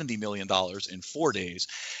 $70 million in 4 days.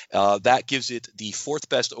 That gives it the fourth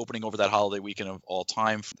best opening over that holiday weekend of all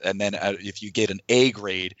time. And then if you get an A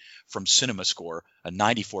grade from CinemaScore, a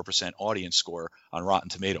 94% audience score on Rotten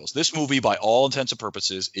Tomatoes. This movie, by all intents and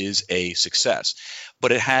purposes, is a success.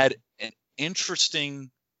 But it had an interesting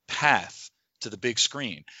path to the big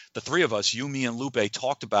screen. The three of us, you, me, and Lupe,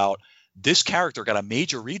 talked about this character got a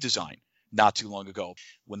major redesign not too long ago.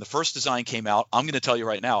 When the first design came out, I'm going to tell you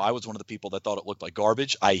right now, I was one of the people that thought it looked like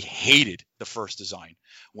garbage. I hated the first design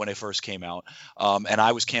when it first came out. And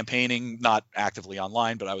I was campaigning, not actively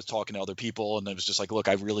online, but I was talking to other people, and it was just like, look,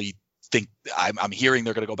 I really think I'm hearing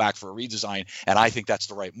they're going to go back for a redesign, and I think that's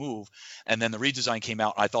the right move. And then the redesign came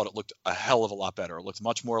out, and I thought it looked a hell of a lot better. It looked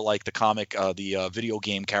much more like the comic, the video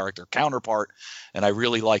game character counterpart, and I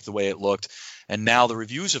really liked the way it looked. And now the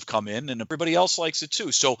reviews have come in, and everybody else likes it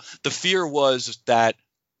too. So the fear was that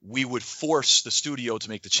we would force the studio to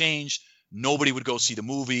make the change. Nobody would go see the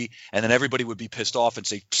movie, and then everybody would be pissed off and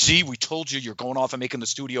say, "See, we told you, you're going off and making the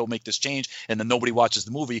studio make this change," and then nobody watches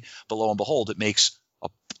the movie. But lo and behold, it makes a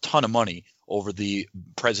ton of money over the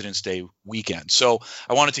President's Day weekend. So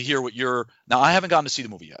I wanted to hear what now I haven't gotten to see the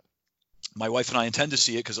movie yet. My wife and I intend to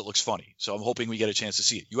see it because it looks funny. So I'm hoping we get a chance to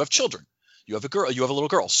see it. You have children. You have a little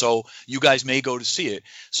girl. So you guys may go to see it.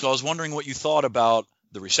 So I was wondering what you thought about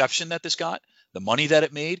the reception that this got, the money that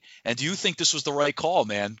it made, and do you think this was the right call,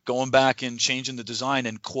 man, going back and changing the design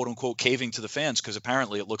and quote unquote caving to the fans? Because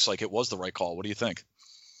apparently it looks like it was the right call. What do you think?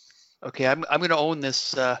 Okay, I'm going to own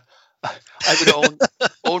this. I'm going to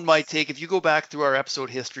own my take. If you go back through our episode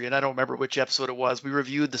history, and I don't remember which episode it was, we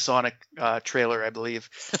reviewed the Sonic trailer, I believe,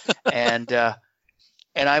 and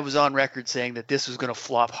I was on record saying that this was going to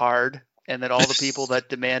flop hard, and that all the people that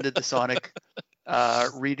demanded the Sonic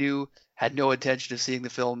redo had no intention of seeing the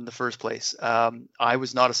film in the first place. I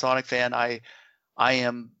was not a Sonic fan. I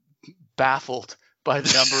am baffled by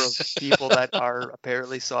the number of people that are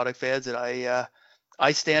apparently Sonic fans, and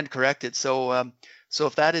I stand corrected. So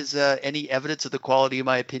if that is any evidence of the quality of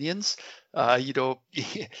my opinions, you know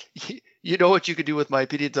what you can do with my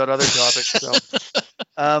opinions on other topics. So,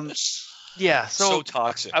 yeah. So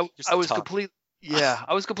toxic. I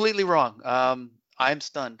was completely wrong. I'm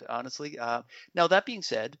stunned, honestly. Now that being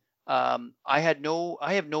said, I have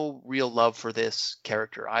no real love for this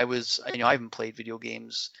character. I haven't played video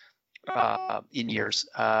games in years,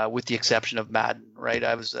 with the exception of Madden, right?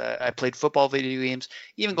 I played football video games,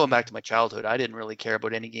 even going back to my childhood. I didn't really care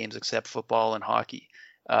about any games except football and hockey,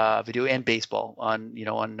 video and baseball on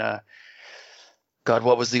God,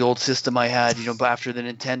 what was the old system I had? After the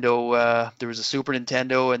Nintendo, there was a Super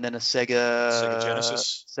Nintendo and then a Sega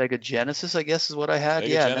Genesis. Sega Genesis, I guess is what I had.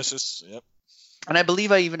 Sega Genesis, yep. And I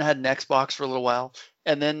believe I even had an Xbox for a little while.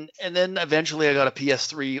 And then eventually I got a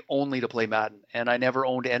PS3 only to play Madden, and I never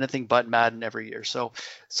owned anything but Madden every year. So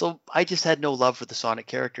I just had no love for the Sonic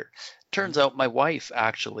character. Turns out my wife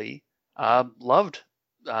actually loved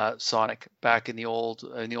Sonic back in the old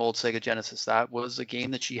Sega Genesis. That was a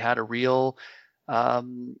game that she had a real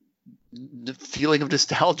feeling of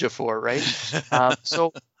nostalgia for, right?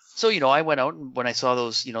 So I went out, and when I saw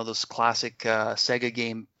those those classic Sega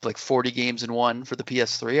game, like 40 games in one for the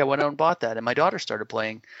PS3, I went out and bought that, and my daughter started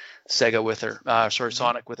playing Sega with her,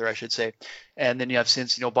 Sonic with her, I should say. And then I've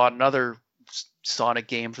since bought another Sonic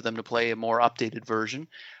game for them to play, a more updated version.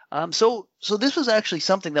 So this was actually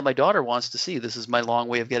something that my daughter wants to see. This is my long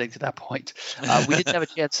way of getting to that point. We didn't have a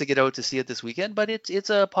chance to get out to see it this weekend, but it's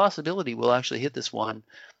a possibility we'll actually hit this one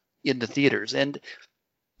in the theaters. And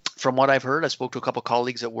from what I've heard, I spoke to a couple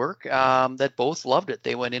colleagues at work that both loved it.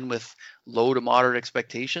 They went in with low to moderate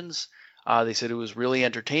expectations. They said it was really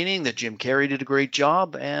entertaining, that Jim Carrey did a great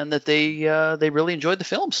job, and that they really enjoyed the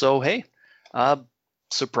film. So hey,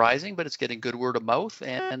 surprising, but it's getting good word of mouth,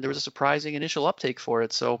 and there was a surprising initial uptake for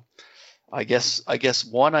it. So I guess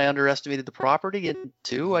one, I underestimated the property, and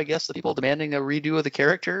two, I guess the people demanding a redo of the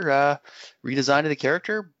character, redesign of the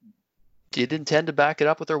character, did intend to back it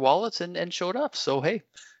up with their wallets and showed up. So hey,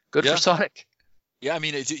 good for Sonic. Yeah, I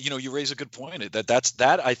mean, you raise a good point.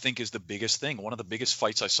 That I think is the biggest thing. One of the biggest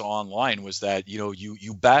fights I saw online was that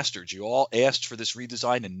you bastards, you all asked for this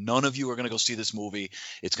redesign, and none of you are going to go see this movie.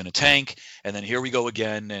 It's going to tank, and then here we go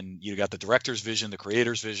again, and you got the director's vision, the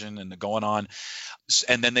creator's vision, and going on,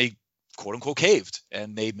 and then they quote unquote caved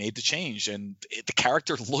and they made the change, and the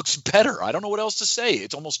character looks better. I don't know what else to say.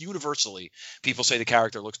 It's almost universally people say the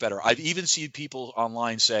character looks better. I've even seen people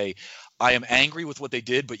online say, I am angry with what they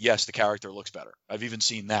did, but yes, the character looks better. I've even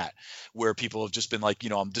seen that, where people have just been like,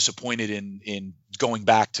 I'm disappointed in going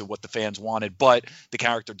back to what the fans wanted, but the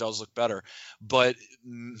character does look better. But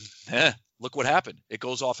look what happened. It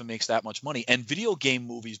goes off and makes that much money. And video game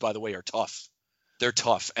movies, by the way, are tough. They're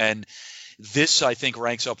tough. And this, I think,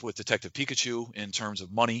 ranks up with Detective Pikachu in terms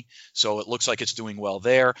of money. So it looks like it's doing well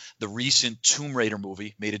there. The recent Tomb Raider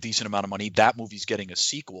movie made a decent amount of money. That movie's getting a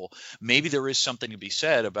sequel. Maybe there is something to be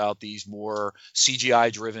said about these more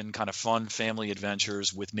CGI-driven kind of fun family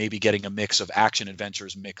adventures with maybe getting a mix of action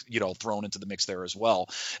adventures thrown into the mix there as well.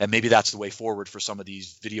 And maybe that's the way forward for some of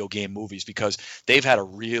these video game movies, because they've had a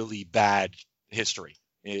really bad history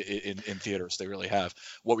in theaters. They really have.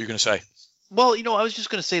 What were you going to say? Well, I was just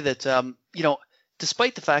going to say that,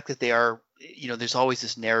 despite the fact that they are, there's always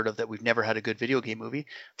this narrative that we've never had a good video game movie,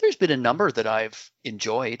 there's been a number that I've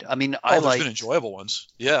enjoyed. I mean, there's been enjoyable ones.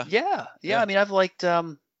 Yeah. Yeah. I mean, I've liked,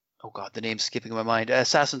 the name's skipping my mind,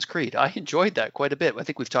 Assassin's Creed. I enjoyed that quite a bit. I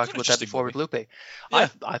think we've talked about that before with Lupe. Yeah.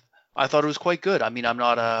 I thought it was quite good. I mean, I'm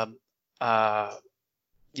not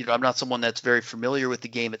I'm not someone that's very familiar with the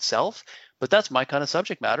game itself, but that's my kind of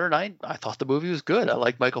subject matter, and I thought the movie was good. I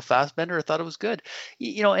like Michael Fassbender. I thought it was good.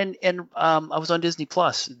 I was on Disney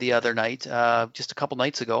Plus the other night, just a couple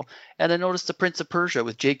nights ago, and I noticed The Prince of Persia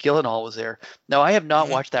with Jake Gyllenhaal was there. Now, I have not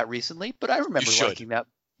watched that recently, but I remember liking that.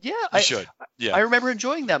 Yeah, I should. Yeah, I remember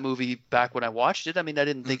enjoying that movie back when I watched it. I mean, I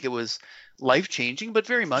didn't think it was life-changing, but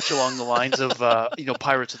very much along the lines of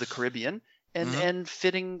Pirates of the Caribbean and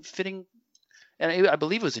fitting. And I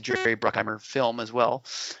believe it was a Jerry Bruckheimer film as well.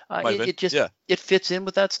 It fits in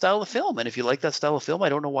with that style of film. And if you like that style of film, I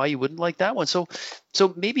don't know why you wouldn't like that one. So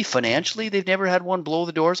maybe financially they've never had one blow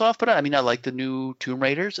the doors off. But I mean, I like the new Tomb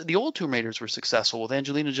Raiders. The old Tomb Raiders were successful with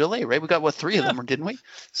Angelina Jolie, right? We got three of them, didn't we?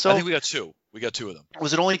 So I think we got two. We got two of them.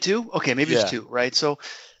 Was it only two? Okay, maybe it's two, right? So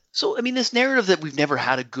I mean, this narrative that we've never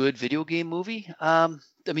had a good video game movie.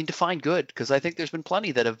 Define good, because I think there's been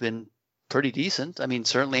plenty that have been pretty decent. I mean,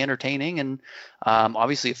 certainly entertaining, and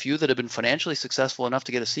obviously a few that have been financially successful enough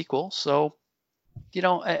to get a sequel. So,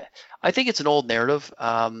 I think it's an old narrative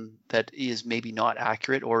that is maybe not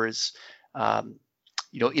accurate, or is,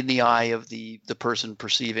 in the eye of the person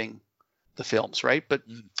perceiving the films, right? But,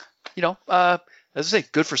 as I say,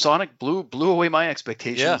 good for Sonic. Blew away my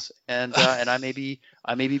expectations, and I may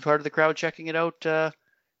be part of the crowd checking it out.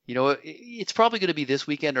 It's probably going to be this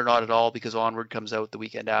weekend or not at all, because Onward comes out the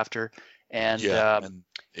weekend after. And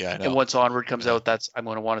once Onward comes out, I'm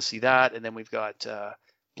going to want to see that. And then we've got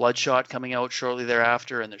Bloodshot coming out shortly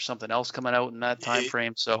thereafter, and there's something else coming out in that time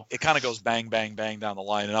frame. So it kind of goes bang, bang, bang down the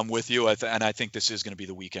line. And I'm with you. And I think this is going to be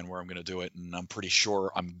the weekend where I'm going to do it. And I'm pretty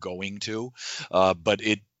sure I'm going to. But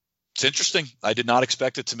it's interesting. I did not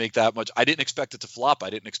expect it to make that much. I didn't expect it to flop. I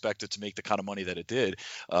didn't expect it to make the kind of money that it did.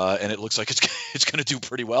 And it looks like it's going to do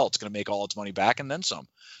pretty well. It's going to make all its money back and then some.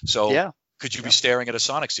 So could you be staring at a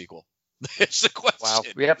Sonic sequel? It's the question. Wow.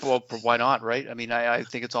 Yeah. Well, why not? Right. I mean, I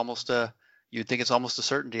think it's almost you'd think it's almost a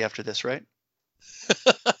certainty after this, right?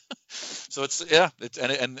 So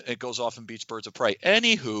and it goes off and beats Birds of Prey.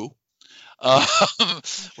 Anywho,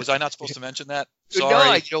 Was I not supposed to mention that? No,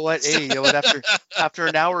 Sorry. you know what? Hey, you know what? After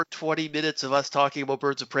an hour 20 minutes of us talking about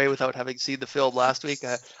Birds of Prey without having seen the film last week,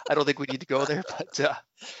 I don't think we need to go there. But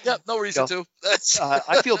Yeah, no reason to.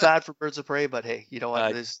 I feel bad for Birds of Prey, but hey, you know what?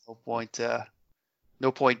 Uh, There's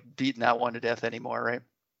no point beating that one to death anymore, right?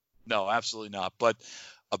 No, absolutely not. But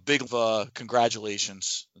a big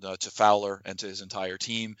congratulations to Fowler and to his entire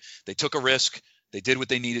team. They took a risk. They did what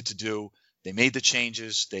they needed to do. They made the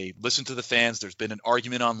changes. They listened to the fans. There's been an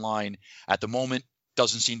argument online. At the moment,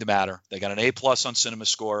 doesn't seem to matter. They got an A+ on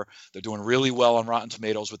CinemaScore. They're doing really well on Rotten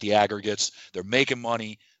Tomatoes with the aggregates. They're making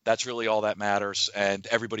money. That's really all that matters. And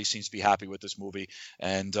everybody seems to be happy with this movie.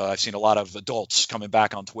 And I've seen a lot of adults coming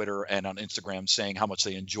back on Twitter and on Instagram saying how much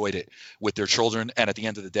they enjoyed it with their children. And at the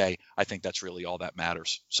end of the day, I think that's really all that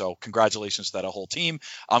matters. So congratulations to that whole team.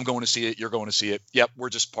 I'm going to see it. You're going to see it. Yep, we're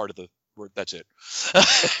just part of the that's it.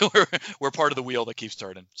 we're part of the wheel that keeps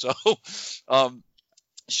turning. So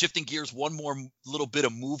shifting gears, one more little bit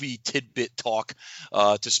of movie tidbit talk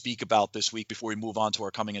to speak about this week before we move on to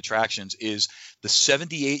our coming attractions is the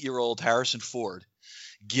 78-year-old Harrison Ford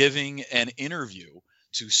giving an interview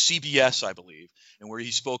to CBS, I believe, and where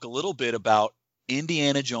he spoke a little bit about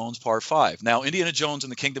Indiana Jones Part 5. Now, Indiana Jones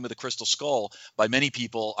and the Kingdom of the Crystal Skull, by many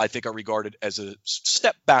people, I think are regarded as a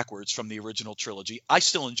step backwards from the original trilogy. I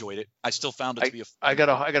still enjoyed it. I still found it to be I got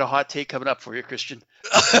a hot take coming up for you, Christian.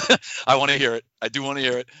 I want to hear it. I do want to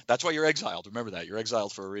hear it. That's why you're exiled. Remember that. You're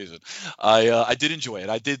exiled for a reason. I did enjoy it.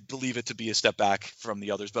 I did believe it to be a step back from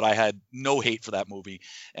the others, but I had no hate for that movie.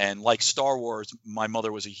 And like Star Wars, my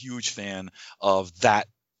mother was a huge fan of that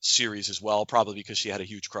series as well, probably because she had a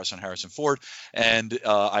huge crush on Harrison Ford, and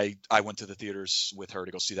I went to the theaters with her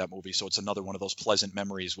to go see that movie, so it's another one of those pleasant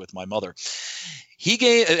memories with my mother.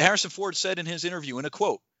 Harrison Ford said in his interview in a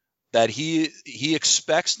quote that he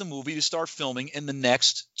expects the movie to start filming in the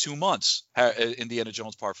next 2 months, Indiana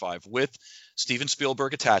Jones Part 5, with Steven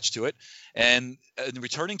Spielberg attached to it. And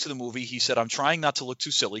returning to the movie, he said, "I'm trying not to look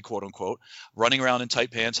too silly, quote unquote, running around in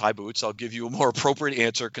tight pants, high boots. I'll give you a more appropriate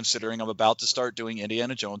answer considering I'm about to start doing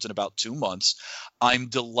Indiana Jones in about 2 months. I'm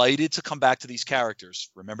delighted to come back to these characters."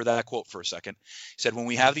 Remember that quote for a second. He said, "When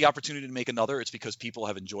we have the opportunity to make another, it's because people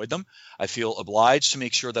have enjoyed them. I feel obliged to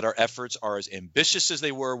make sure that our efforts are as ambitious as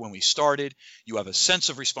they were when we started. You have a sense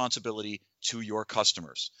of responsibility to your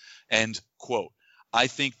customers." End quote. I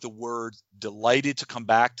think the word "delighted to come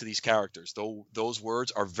back to these characters," though those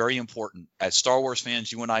words are very important. As Star Wars fans,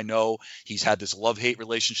 you and I know he's had this love-hate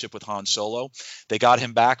relationship with Han Solo. They got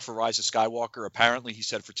him back for Rise of Skywalker. Apparently, he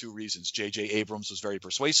said for two reasons. J.J. Abrams was very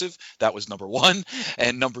persuasive. That was number one.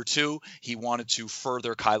 And number two, he wanted to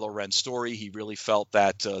further Kylo Ren's story. He really felt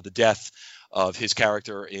that the death of his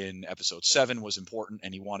character in Episode 7 was important,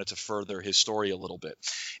 and he wanted to further his story a little bit.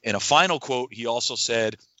 In a final quote, he also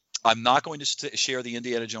said, "I'm not going to share the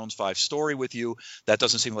Indiana Jones 5 story with you. That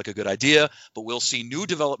doesn't seem like a good idea, but we'll see new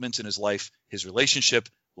developments in his life, his relationship.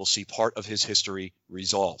 We'll see part of his history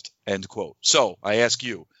resolved." End quote. So I ask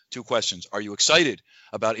you two questions. Are you excited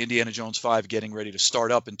about Indiana Jones 5 getting ready to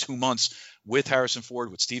start up in 2 months with Harrison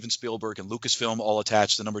Ford, with Steven Spielberg and Lucasfilm all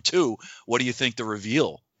attached? And number two, what do you think the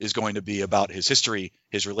reveal is going to be about his history,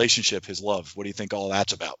 his relationship, his love? What do you think all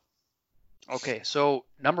that's about? Okay, so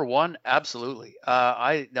number one, absolutely.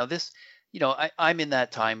 I'm in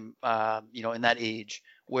that time, in that age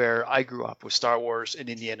where I grew up with Star Wars and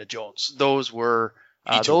Indiana Jones. Those were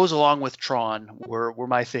those, along with Tron, were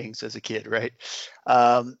my things as a kid, right?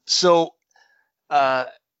 I'm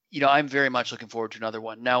very much looking forward to another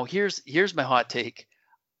one. Now, here's my hot take.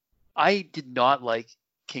 I did not like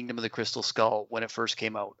Kingdom of the Crystal Skull when it first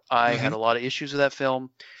came out. I had a lot of issues with that film,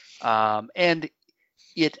 and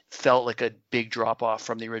it felt like a big drop off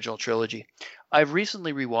from the original trilogy. I've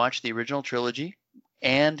recently rewatched the original trilogy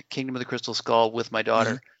and Kingdom of the Crystal Skull with my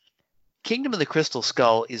daughter. Kingdom of the Crystal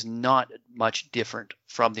Skull is not much different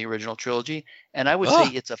from the original trilogy, and I would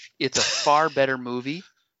say it's a far better movie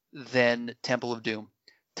than Temple of Doom.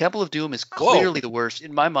 Temple of Doom is clearly the worst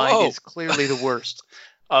in my mind. Is clearly the worst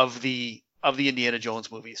of the Indiana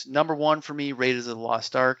Jones movies. Number one for me, Raiders of the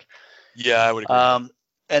Lost Ark. Yeah, I would agree.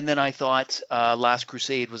 And then I thought Last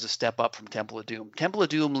Crusade was a step up from Temple of Doom. Temple of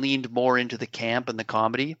Doom leaned more into the camp and the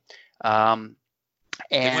comedy. And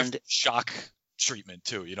shock treatment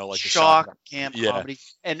too, like shock camp comedy.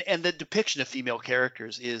 And the depiction of female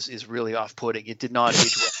characters is really off-putting. It did not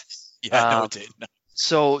age well. It did. No.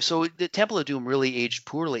 So the Temple of Doom really aged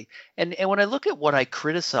poorly. And when I look at what I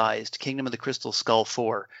criticized Kingdom of the Crystal Skull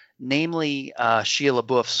for, namely Shia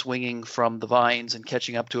LaBeouf swinging from the vines and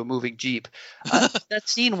catching up to a moving Jeep, that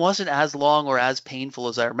scene wasn't as long or as painful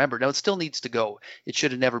as I remember. Now, it still needs to go. It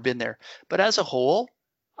should have never been there. But as a whole,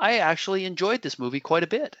 I actually enjoyed this movie quite a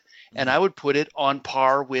bit, and Mhm. I would put it on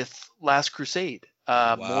par with Last Crusade.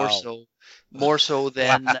 Wow. More so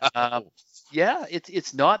than Wow. yeah,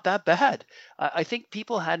 it's not that bad. I think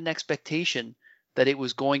people had an expectation that it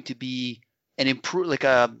was going to be an improve, like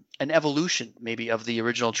an evolution maybe of the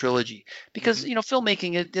original trilogy, because Mhm.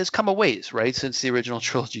 filmmaking it has come a ways, right, since the original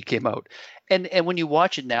trilogy came out, and when you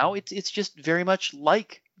watch it now, it's just very much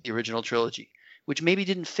like the original trilogy, which maybe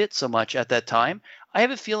didn't fit so much at that time. I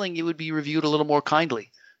have a feeling it would be reviewed a little more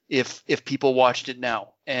kindly if people watched it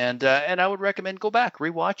now, and I would recommend go back,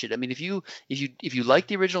 rewatch it. I mean, if you like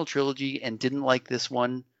the original trilogy and didn't like this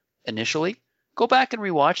one initially, go back and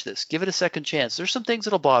rewatch this. Give it a second chance. There's some things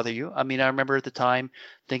that'll bother you. I mean, I remember at the time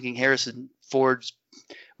thinking Harrison Ford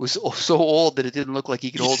was so old that it didn't look like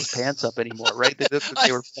he could hold his pants up anymore, right? They looked like I,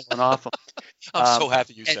 they were falling off him. I'm so Um,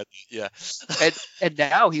 happy you and said that. Yeah. and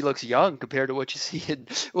now he looks young compared to what you see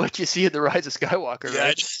in the Rise of Skywalker, Yeah.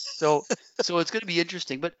 right? So it's going to be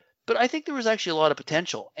interesting, but I think there was actually a lot of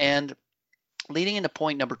potential. And leading into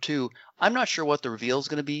point number two, I'm not sure what the reveal is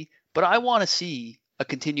going to be, but I want to see a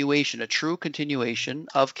continuation, a true continuation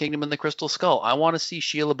of Kingdom and the Crystal Skull. I want to see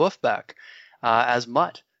Shia LaBeouf back as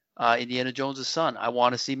Mutt, Indiana Jones's son. I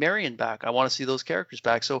want to see Marion back. I want to see those characters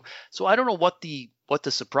back. So I don't know what the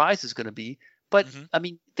surprise is going to be, but Mhm. I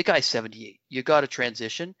mean the guy's 78. You got to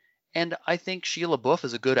transition, and I think Shia LaBeouf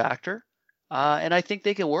is a good actor. And I think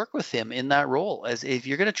they can work with him in that role. As if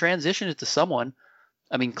you're going to transition it to someone,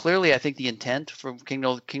 I mean, clearly, I think the intent from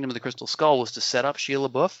Kingdom of the Crystal Skull was to set up Shia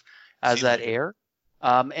LaBeouf as Seems that like it. heir,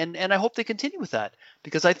 and I hope they continue with that,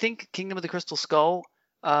 because I think Kingdom of the Crystal Skull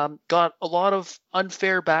got a lot of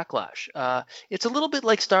unfair backlash. It's a little bit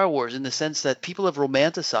like Star Wars in the sense that people have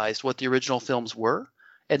romanticized what the original films were,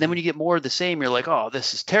 and then when Mhm. you get more of the same, you're like, oh,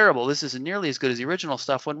 this is terrible. This isn't nearly as good as the original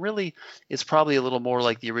stuff. When really, it's probably a little more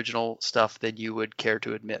like the original stuff than you would care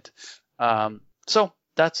to admit. So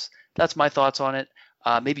that's my thoughts on it.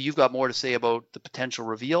 Maybe you've got more to say about the potential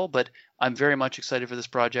reveal, but I'm very much excited for this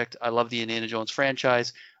project. I love the Indiana Jones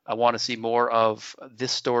franchise. I want to see more of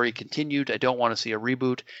this story continued. I don't want to see a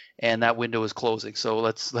reboot, and that window is closing. So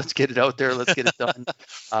let's get it out there. Let's get it done.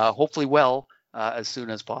 Hopefully, as soon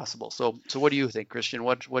as possible. So what do you think, Christian?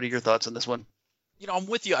 What are your thoughts on this one? I'm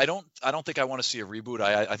with you. I don't think I want to see a reboot.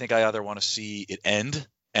 I think I either want to see it end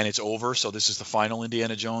and it's over, so this is the final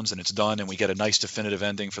Indiana Jones and it's done and we get a nice definitive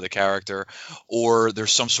ending for the character, or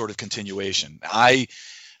there's some sort of continuation. I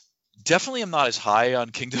definitely am not as high on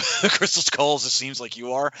Kingdom of the Crystal Skull as it seems like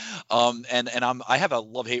you are. And I have a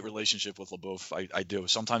love-hate relationship with LaBeouf. I do.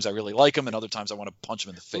 Sometimes I really like him, and other times I want to punch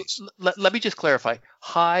him in the face. Let me just clarify.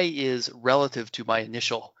 High is relative to my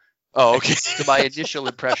initial Oh, okay. to my initial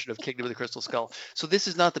impression of Kingdom of the Crystal Skull. So this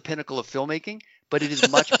is not the pinnacle of filmmaking, but it is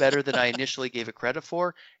much better than I initially gave it credit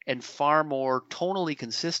for, and far more tonally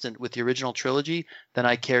consistent with the original trilogy than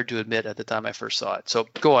I cared to admit at the time I first saw it. So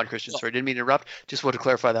go on, Christian. Sorry, didn't mean to interrupt. Just want to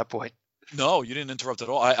clarify that point. No, you didn't interrupt at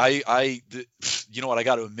all. You know what? I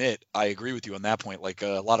got to admit, I agree with you on that point. Like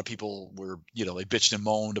a lot of people were, they bitched and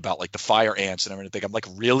moaned about like the fire ants and everything. I'm like,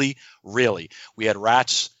 really, really? We had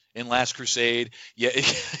rats in Last Crusade. Yeah,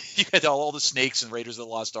 you had all the snakes and Raiders of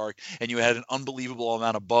the Lost Ark, and you had an unbelievable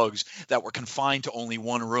amount of bugs that were confined to only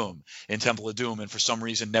one room in Temple of Doom, and for some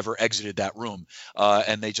reason never exited that room,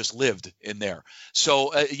 and they just lived in there.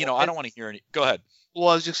 So, Well, I don't want to hear any. Go ahead. Well,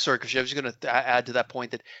 I was just sorry, Christian. I was going to add to that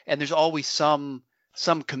point that, and there's always some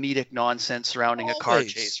comedic nonsense surrounding a car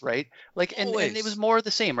Always, chase, right? Like, and it was always. more of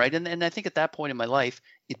the same, right? And I think at that point in my life,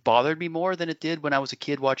 it bothered me more than it did when I was a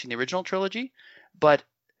kid watching the original trilogy. But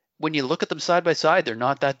when you look at them side by side, they're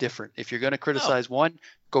not that different. If you're going to No. criticize one,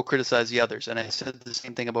 go criticize the others. And I said the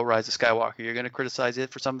same thing about Rise of Skywalker. You're going to criticize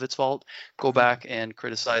it for some of its fault, go Mhm. back and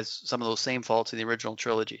criticize some of those same faults in the original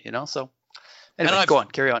trilogy. So And anyway, I've go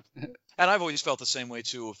on, carry on. And I've always felt the same way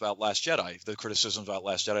too about Last Jedi. The criticisms about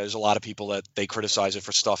Last Jedi. There's a lot of people that they criticize it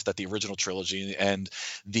for stuff that the original trilogy and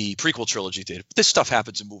the prequel trilogy did. This stuff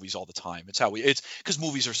happens in movies all the time. It's because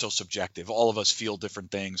movies are so subjective. All of us feel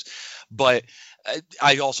different things. But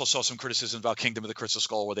I also saw some criticism about Kingdom of the Crystal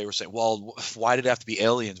Skull where they were saying, well, why did it have to be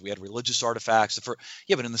aliens? We had religious artifacts.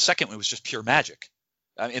 Yeah, but in the second one, it was just pure magic.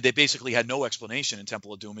 I mean, they basically had no explanation in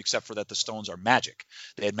Temple of Doom except for that the stones are magic.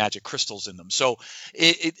 They had magic crystals in them. So,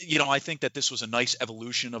 I think that this was a nice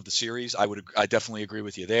evolution of the series. I definitely agree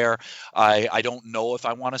with you there. I don't know if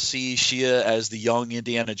I want to see Shia as the young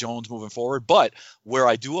Indiana Jones moving forward, but where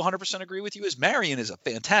I do 100% agree with you is Marion is a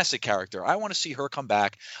fantastic character. I want to see her come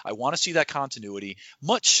back. I want to see that continuity.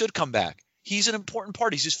 Mutt should come back. He's an important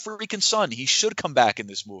part. He's his freaking son. He should come back in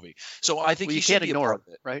this movie. So I think Well, he you should can't be a ignore part him,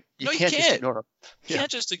 of it. right? You No, you can't just can't. ignore him. You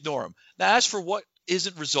can't just ignore him. Now, as for what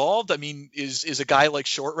isn't resolved, I mean, is a guy like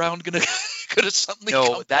Short Round gonna suddenly No,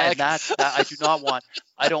 come that back? that I do not want.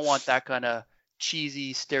 I don't want that kind of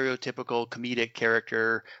cheesy, stereotypical comedic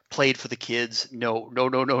character played for the kids. No, no,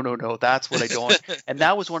 no, no, no, no. That's what I don't. And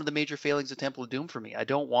that was one of the major failings of Temple of Doom for me. I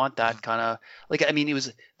don't want that kind of like. I mean, it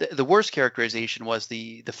was the worst characterization was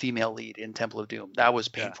the female lead in Temple of Doom. That was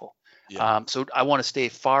painful. Yeah. So I want to stay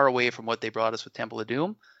far away from what they brought us with Temple of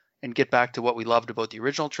Doom, and get back to what we loved about the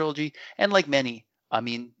original trilogy. And like many, I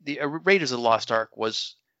mean, the Raiders of the Lost Ark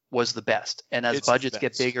was the best. And as It's the budgets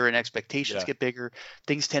get best. bigger and expectations Yeah. get bigger,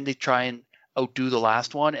 things tend to try and outdo the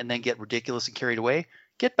last one and then get ridiculous and carried away.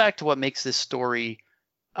 Get back to what makes this story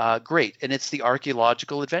great, and it's the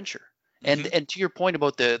archaeological adventure. Mhm. And to your point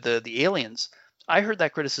about the aliens, I heard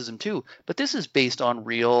that criticism too. But this is based on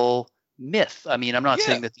real myth. I mean, I'm not Yeah,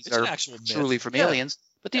 saying that these it's an are actual myth. truly from Yeah. aliens,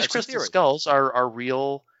 but these it's a crystal theory. skulls are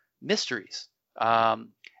real mysteries.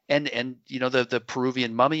 And you know the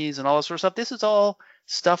Peruvian mummies and all that sort of stuff. This is all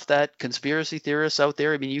stuff that conspiracy theorists out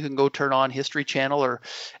there. I mean, you can go turn on History Channel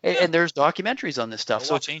and there's documentaries on this stuff.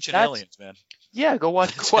 Go watch Ancient that's- Aliens, man. Yeah, go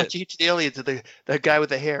watch That's Ancient Aliens, the guy with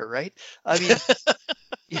the hair, right? I mean,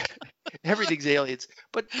 yeah, everything's aliens.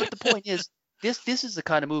 But the point is, this is the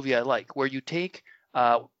kind of movie I like, where you take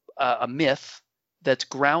a myth that's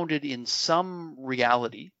grounded in some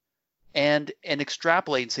reality and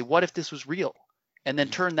extrapolate and say, what if this was real? And then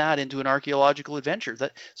turn that into an archaeological adventure.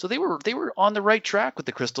 So they were on the right track with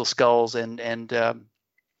the crystal skulls and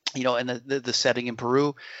you know, and the setting in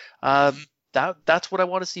Peru. That's what I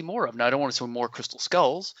want to see more of. Now, I don't want to see more crystal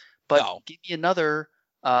skulls, but No. give me another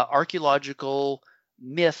archaeological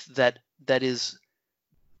myth that is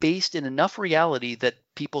based in enough reality that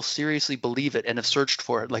people seriously believe it and have searched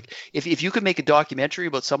for it. Like if you could make a documentary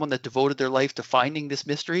about someone that devoted their life to finding this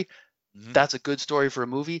mystery, that's a good story for a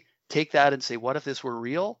movie. Take that and say, what if this were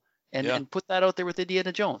real? And put that out there with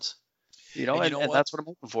Indiana Jones. You know, and that's what I'm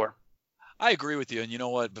hoping for. I agree with you. And you know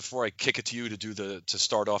what? Before I kick it to you to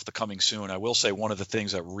start off the coming soon, I will say one of the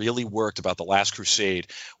things that really worked about The Last Crusade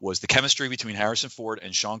was the chemistry between Harrison Ford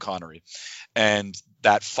and Sean Connery, and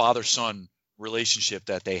that father-son relationship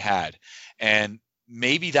that they had. And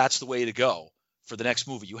maybe that's the way to go for the next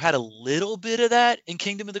movie. You had a little bit of that in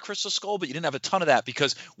Kingdom of the Crystal Skull, but you didn't have a ton of that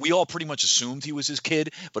because we all pretty much assumed he was his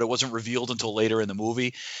kid, but it wasn't revealed until later in the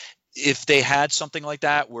movie. If they had something like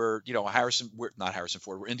that where, you know,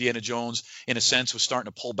 where Indiana Jones, in a sense, was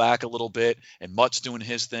starting to pull back a little bit and Mutt's doing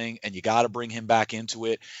his thing and you got to bring him back into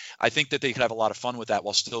it, I think that they could have a lot of fun with that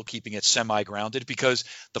while still keeping it semi-grounded, because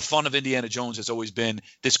the fun of Indiana Jones has always been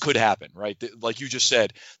this could happen, right? Like you just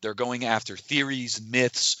said, they're going after theories,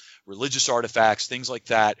 myths, religious artifacts, things like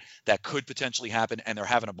that could potentially happen, and they're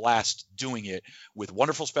having a blast doing it with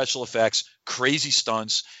wonderful special effects, crazy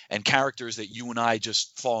stunts, and characters that you and I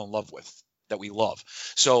just fall in love with, that we love.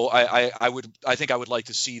 So I think I would like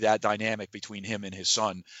to see that dynamic between him and his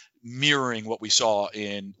son mirroring what we saw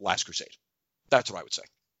in Last Crusade. That's what I would say.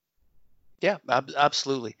 Yeah,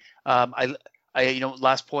 absolutely.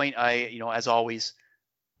 Last point, as always,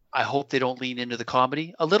 I hope they don't lean into the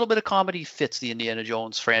comedy. A little bit of comedy fits the Indiana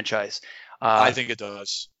Jones franchise. I think it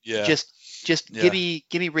does. Yeah. Just give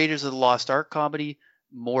me Raiders of the Lost Ark comedy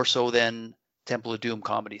more so than Temple of Doom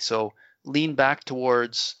comedy. So lean back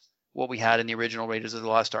towards what we had in the original Raiders of the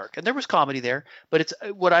Lost Ark. And there was comedy there, but it's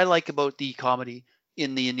what I like about the comedy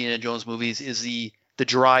in the Indiana Jones movies is the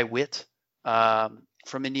dry wit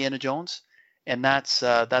from Indiana Jones. And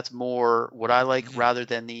that's more what I like rather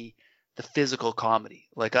than the physical comedy.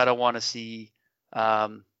 Like I don't want to see,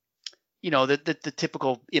 the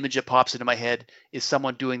typical image that pops into my head is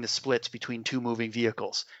someone doing the splits between two moving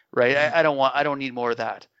vehicles, right? I don't need more of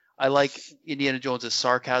that. I like Indiana Jones's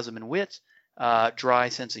sarcasm and wit, dry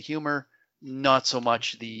sense of humor, not so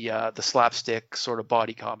much the slapstick sort of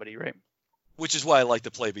body comedy, right? Which is why I like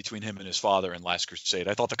the play between him and his father in Last Crusade.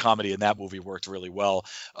 I thought the comedy in that movie worked really well.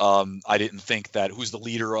 I didn't think that who's the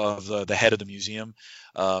leader of the head of the museum,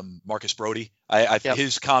 Marcus Brody.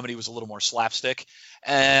 His comedy was a little more slapstick,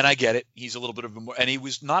 and I get it. He's a little bit of a more, and he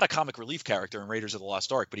was not a comic relief character in Raiders of the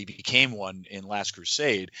Lost Ark, but he became one in Last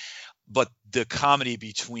Crusade. But the comedy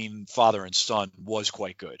between father and son was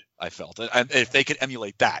quite good, I felt. And if they could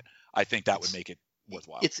emulate that, I think that would make it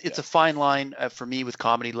worthwhile. It's a fine line for me with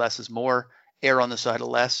comedy. Less is more. Err on the side of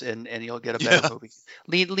less, and you'll get a better movie.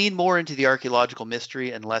 Lean more into the archaeological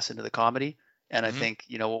mystery and less into the comedy, and I think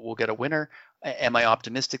we'll get a winner. Am I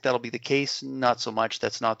optimistic that'll be the case? Not so much.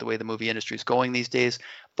 That's not the way the movie industry is going these days.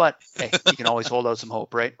 But hey, you can always hold out some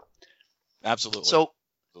hope, right? Absolutely. So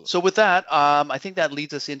So with that, I think that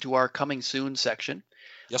leads us into our coming soon section.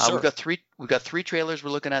 Yes, sir. We've got three trailers we're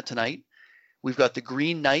looking at tonight. We've got The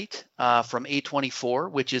Green Knight from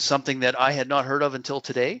A24, which is something that I had not heard of until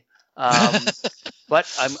today.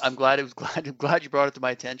 But I'm glad you brought it to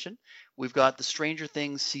my attention. We've got the Stranger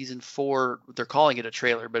Things season 4. They're calling it a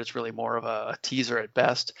trailer, but it's really more of a teaser at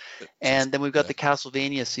best. And then we've got the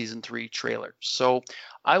Castlevania season 3 trailer. So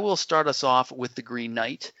I will start us off with The Green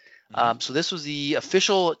Knight. So this was the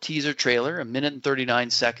official teaser trailer, 1 minute and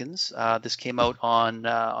 39 seconds. This came out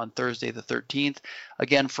on Thursday the 13th.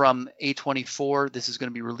 Again, from A24. This is going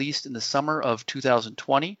to be released in the summer of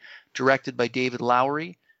 2020. Directed by David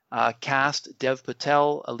Lowery. Cast Dev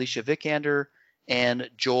Patel, Alicia Vikander, and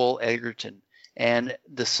Joel Edgerton. And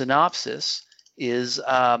the synopsis is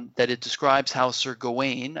that it describes how Sir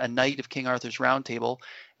Gawain, a knight of King Arthur's Round Table,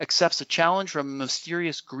 accepts a challenge from a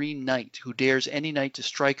mysterious Green Knight who dares any knight to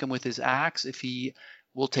strike him with his axe if he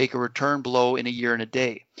will take a return blow in a year and a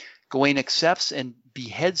day. Gawain accepts and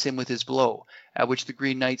beheads him with his blow, at which the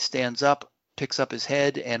Green Knight stands up, picks up his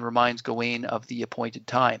head, and reminds Gawain of the appointed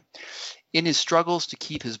time. In his struggles to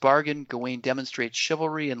keep his bargain, Gawain demonstrates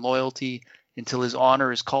chivalry and loyalty until his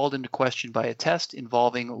honor is called into question by a test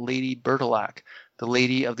involving Lady Bertilac, the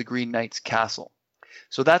lady of the Green Knight's castle.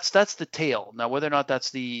 So that's the tale. Now, whether or not I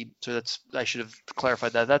should have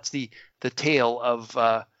clarified that. That's the tale of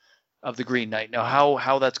the Green Knight. Now,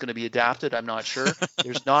 how that's going to be adapted, I'm not sure.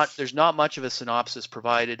 There's not much of a synopsis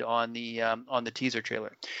provided on the teaser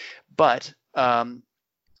trailer, but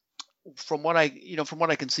from what I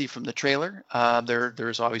can see from the trailer,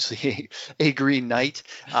 there's obviously a Green Knight.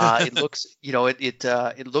 It looks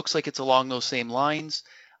it looks like it's along those same lines.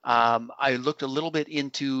 I looked a little bit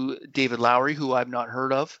into David Lowery, who I've not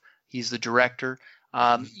heard of. He's the director.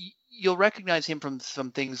 You'll recognize him from some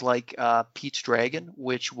things like Pete's Dragon,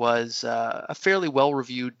 which was a fairly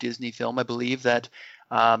well-reviewed Disney film, I believe, that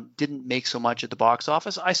didn't make so much at the box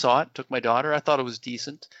office. I saw it, took my daughter. I thought it was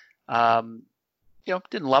decent.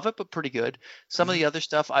 Didn't love it, but pretty good. Some of the other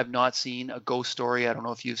stuff I've not seen. A Ghost Story, I don't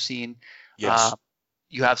know if you've seen. Yes.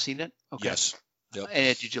 You have seen it? Okay. Yes. Yep.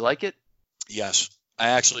 And did you like it? Yes. I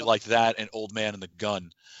actually liked that and Old Man and the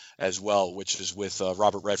Gun as well, which is with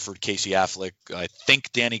Robert Redford, Casey Affleck, I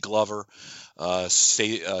think Danny Glover,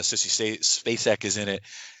 Sissy Spacek is in it.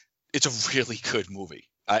 It's a really good movie.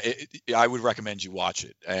 I would recommend you watch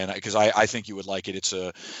it, and because I think you would like it.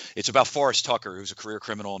 It's about Forrest Tucker, who's a career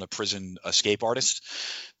criminal and a prison escape artist.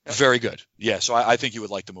 Very good. Yeah, so I think you would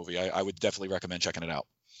like the movie. I would definitely recommend checking it out.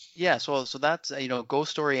 Yeah, so that's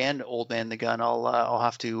Ghost Story and Old Man and the Gun. I'll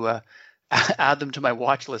have to add them to my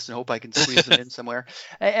watch list and hope I can squeeze them in somewhere.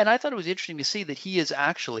 And I thought it was interesting to see that he is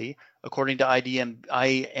actually, according to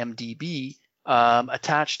IMDb,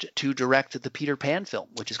 attached to direct the Peter Pan film,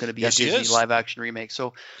 which is going to be a Disney live action remake.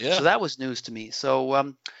 So that was news to me.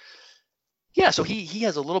 So so he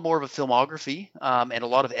has a little more of a filmography and a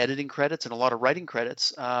lot of editing credits and a lot of writing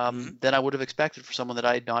credits than I would have expected for someone that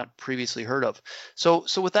I had not previously heard of. So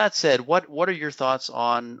with that said, what are your thoughts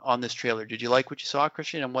on this trailer? Did you like what you saw,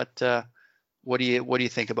 Christian? And what do you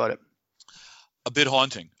think about it? A bit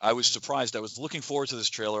haunting. I was surprised. I was looking forward to this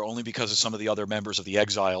trailer only because of some of the other members of the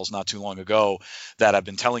Exiles not too long ago that have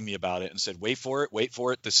been telling me about it and said, wait for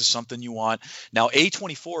it. This is something you want. Now,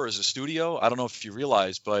 A24 is a studio. I don't know if you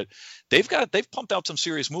realize, but they've pumped out some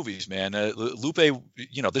serious movies, man. Lupe,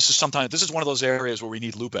 this is one of those areas where we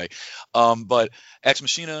need Lupe. But Ex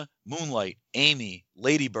Machina, Moonlight, Amy,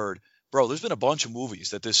 Lady Bird. Bro, there's been a bunch of movies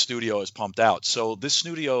that this studio has pumped out. So this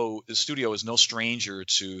studio is no stranger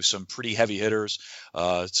to some pretty heavy hitters.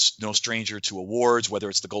 It's no stranger to awards, whether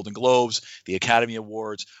it's the Golden Globes, the Academy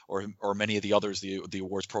Awards, or many of the others, the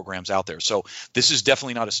awards programs out there. So this is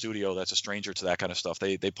definitely not a studio that's a stranger to that kind of stuff.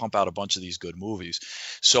 They pump out a bunch of these good movies.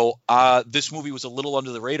 So this movie was a little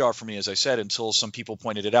under the radar for me, as I said, until some people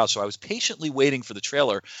pointed it out. So I was patiently waiting for the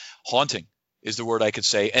trailer. Haunting is the word I could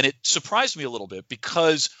say. And it surprised me a little bit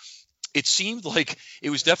because it seemed like it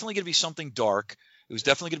was definitely going to be something dark. It was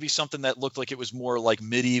definitely going to be something that looked like it was more like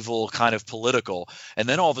medieval kind of political. And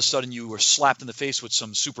then all of a sudden you were slapped in the face with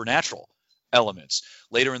some supernatural elements.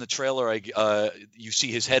 Later in the trailer, you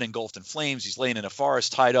see his head engulfed in flames. He's laying in a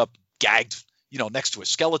forest, tied up, gagged, next to a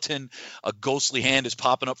skeleton. A ghostly hand is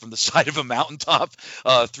popping up from the side of a mountaintop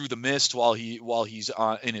through the mist while he's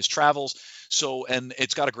in his travels. So, and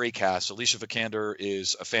it's got a great cast. Alicia Vikander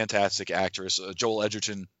is a fantastic actress. Joel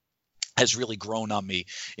Edgerton has really grown on me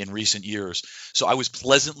in recent years. So I was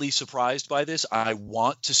pleasantly surprised by this. I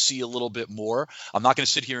want to see a little bit more. I'm not going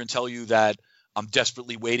to sit here and tell you that I'm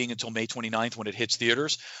desperately waiting until May 29th when it hits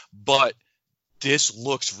theaters, but This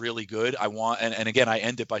looks really good. I want, and again, I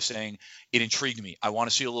end it by saying it intrigued me. I want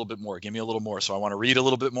to see a little bit more. Give me a little more. So I want to read a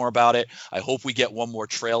little bit more about it. I hope we get one more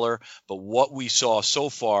trailer. But what we saw so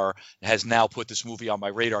far has now put this movie on my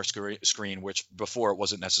radar screen, which before it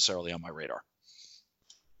wasn't necessarily on my radar.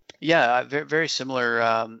 Yeah, very, very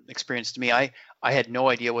similar experience to me. I had no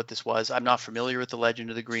idea what this was. I'm not familiar with the Legend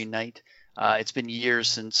of the Green Knight. It's been years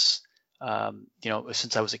since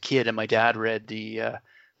since I was a kid, and my dad read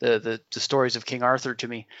the stories of King Arthur to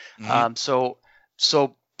me. Mm-hmm.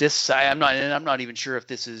 So this I'm not even sure if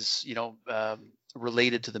this is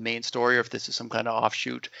related to the main story or if this is some kind of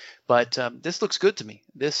offshoot. But this looks good to me.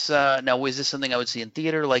 This now, is this something I would see in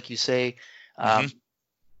theater, like you say?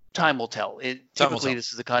 Time will tell. Typically,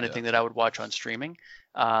 this is the kind of thing that I would watch on streaming.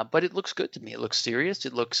 But it looks good to me. It looks serious.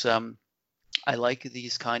 It looks. I like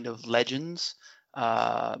these kind of legends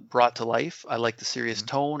brought to life. I like the serious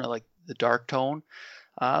tone. I like the dark tone.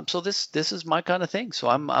 So this is my kind of thing. So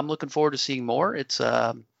I'm looking forward to seeing more. It's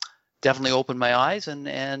definitely opened my eyes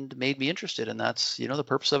and made me interested. And that's the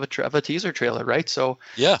purpose of a teaser trailer, right? So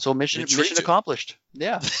yeah. So mission accomplished.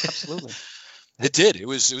 Yeah, absolutely. It did. It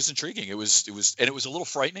was intriguing. It was a little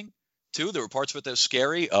frightening too. There were parts of it that were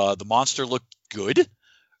scary. The monster looked good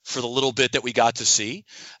for the little bit that we got to see.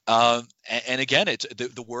 And again, it's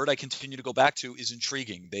the word I continue to go back to is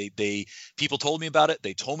intriguing. People told me about it.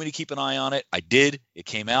 They told me to keep an eye on it. I did. It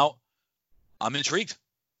came out. I'm intrigued.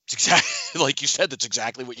 It's exactly like you said. That's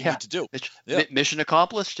exactly what you need to do. Mission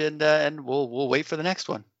accomplished, and we'll wait for the next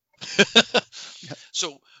one.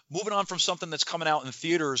 So moving on from something that's coming out in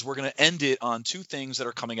theaters, we're going to end it on two things that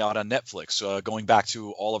are coming out on Netflix, going back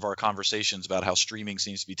to all of our conversations about how streaming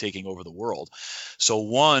seems to be taking over the world. So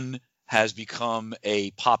one has become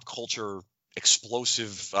a pop culture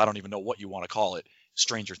explosive, I don't even know what you want to call it,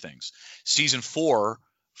 Stranger Things. Season 4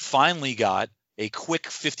 finally got a quick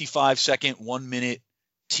 55-second, 1-minute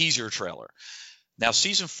teaser trailer. Now,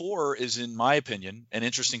 Season 4 is, in my opinion, an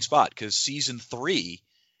interesting spot because Season 3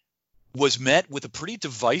 was met with a pretty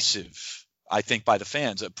divisive, I think, by the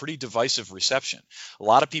fans, a pretty divisive reception. A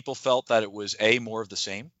lot of people felt that it was A, more of the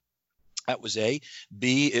same. That was A.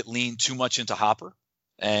 B, it leaned too much into Hopper.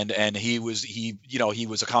 And he was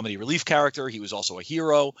a comedy relief character. He was also a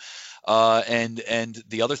hero. And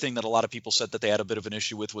the other thing that a lot of people said that they had a bit of an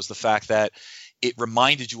issue with was the fact that it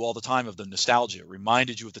reminded you all the time of the nostalgia. It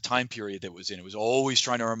reminded you of the time period that it was in. It was always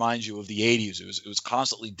trying to remind you of the 80s. It was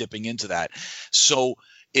constantly dipping into that. So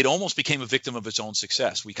it almost became a victim of its own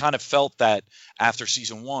success. We kind of felt that after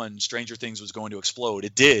season 1, Stranger Things was going to explode.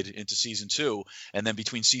 It did into season 2. And then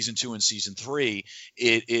between season 2 and season 3,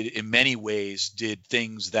 it in many ways did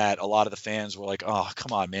things that a lot of the fans were like, oh,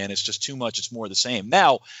 come on, man, it's just too much. It's more the same.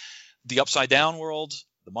 Now, the Upside Down world,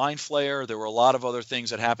 the Mind Flayer, there were a lot of other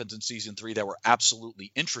things that happened in season 3 that were absolutely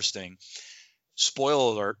interesting.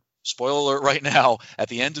 Spoiler alert right now, at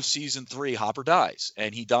the end of season 3, Hopper dies,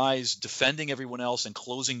 and he dies defending everyone else and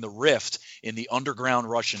closing the rift in the underground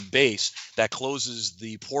Russian base that closes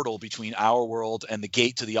the portal between our world and the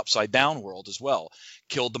gate to the Upside Down world as well.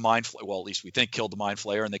 Killed the Mind Flayer, well, at least we think killed the Mind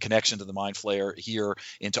Flayer and the connection to the Mind Flayer here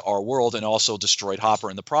into our world, and also destroyed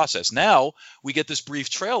Hopper in the process. Now we get this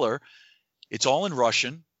brief trailer. It's all in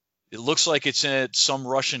Russian. It looks like it's at some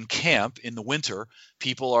Russian camp in the winter.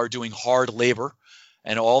 People are doing hard labor.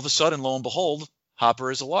 And all of a sudden, lo and behold, Hopper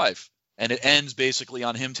is alive. And it ends basically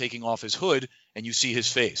on him taking off his hood, and you see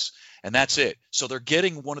his face. And that's it. So they're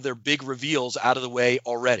getting one of their big reveals out of the way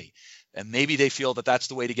already. And maybe they feel that that's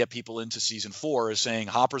the way to get people into season 4, is saying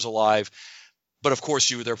Hopper's alive. But of course,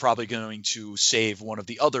 they're probably going to save one of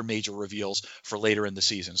the other major reveals for later in the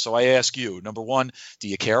season. So I ask you, number 1, do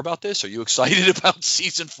you care about this? Are you excited about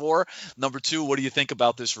season 4? Number 2, what do you think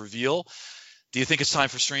about this reveal? Do you think it's time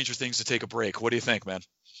for Stranger Things to take a break? What do you think, man?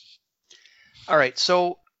 All right.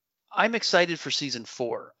 So I'm excited for season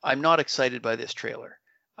 4. I'm not excited by this trailer.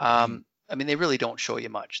 I mean, they really don't show you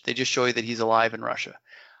much. They just show you that he's alive in Russia.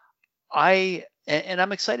 I'm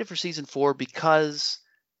excited for season 4 because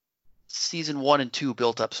season 1 and 2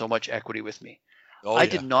 built up so much equity with me. I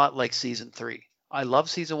did not like season 3. I love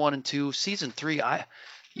season 1 and 2. Season 3,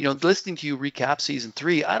 listening to you recap season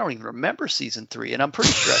 3, I don't even remember season 3, and I'm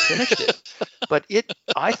pretty sure I finished it. But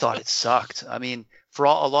I thought it sucked. I mean, for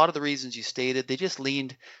a lot of the reasons you stated, they just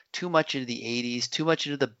leaned too much into the 80s, too much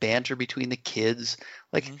into the banter between the kids.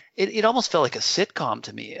 Like it almost felt like a sitcom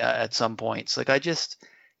to me at some points. Like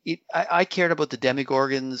I cared about the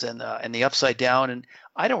Demogorgons and the Upside Down, and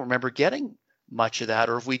I don't remember getting much of that.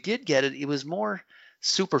 Or if we did get it, it was more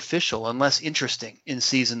superficial and less interesting in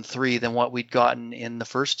season 3 than what we'd gotten in the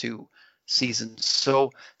first 2 seasons.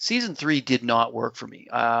 So season 3 did not work for me.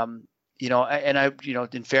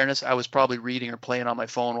 in fairness, I was probably reading or playing on my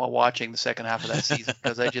phone while watching the second half of that season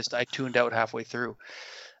because I tuned out halfway through.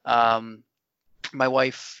 My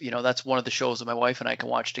wife, that's one of the shows that my wife and I can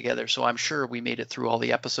watch together. So I'm sure we made it through all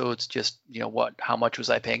the episodes. Just, how much was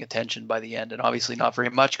I paying attention by the end? And obviously not very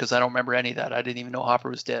much because I don't remember any of that. I didn't even know Hopper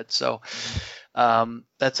was dead. So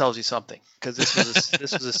that tells you something, because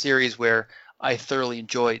this was a series where I thoroughly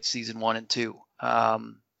enjoyed season 1 and 2.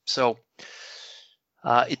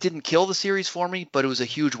 It didn't kill the series for me, but it was a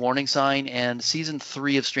huge warning sign. And season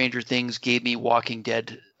 3 of Stranger Things gave me Walking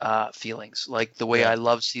Dead feelings, like the way I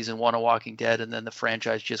loved season 1 of Walking Dead, and then the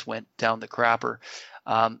franchise just went down the crapper.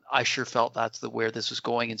 I sure felt that's where this was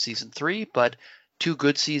going in season 3. But 2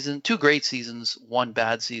 great seasons, 1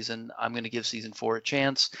 bad season. I'm going to give season 4 a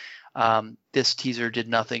chance. This teaser did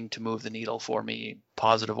nothing to move the needle for me,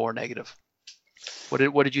 positive or negative.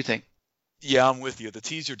 What did you think? Yeah, I'm with you. The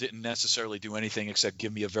teaser didn't necessarily do anything except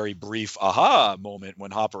give me a very brief aha moment when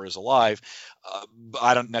Hopper is alive.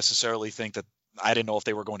 I don't necessarily think that I didn't know if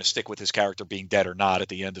they were going to stick with his character being dead or not at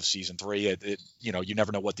the end of season 3. You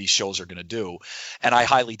never know what these shows are going to do. And I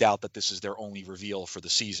highly doubt that this is their only reveal for the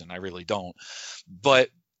season. I really don't. But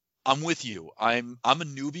I'm with you. I'm a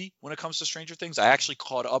newbie when it comes to Stranger Things. I actually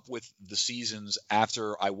caught up with the seasons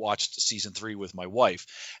after I watched season 3 with my wife.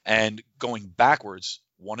 And going backwards,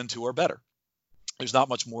 1 and 2 are better. There's not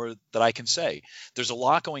much more that I can say. There's a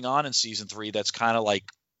lot going on in season 3 that's kind of like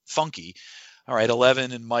funky. All right,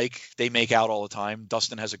 Eleven and Mike, they make out all the time.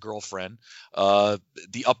 Dustin has a girlfriend. The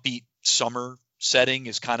upbeat summer setting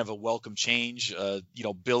is kind of a welcome change.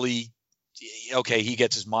 Billy, okay, he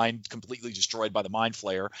gets his mind completely destroyed by the Mind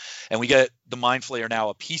Flayer. And we get the Mind Flayer now,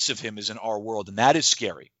 a piece of him is in our world, and that is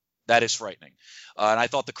scary. That is frightening. And I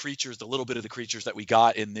thought the little bit of the creatures that we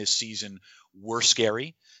got in this season were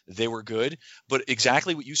scary. They were good. But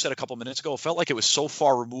exactly what you said a couple minutes ago, it felt like it was so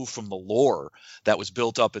far removed from the lore that was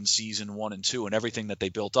built up in season 1 and 2 and everything that they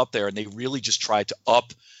built up there. And they really just tried to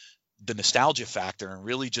up the nostalgia factor and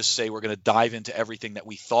really just say we're going to dive into everything that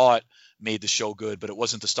we thought made the show good, but it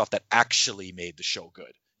wasn't the stuff that actually made the show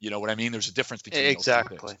good. You know what I mean? There's a difference between those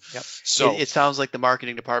two things. Yep. So it sounds like the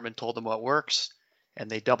marketing department told them what works, and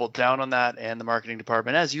they doubled down on that. And the marketing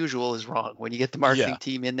department, as usual, is wrong. When you get the marketing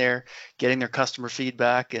team in there, getting their customer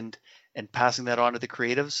feedback and passing that on to the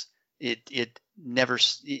creatives, it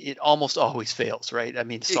almost always fails, right? I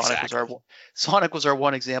mean, Sonic was our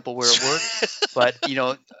one example where it worked, but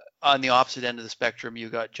on the opposite end of the spectrum, you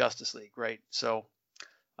got Justice League, right? So,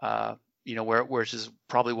 which is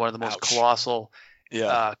probably one of the most colossal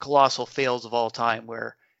fails of all time,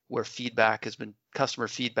 where customer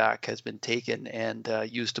feedback has been taken and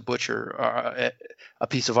used to butcher a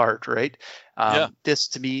piece of art, right? This,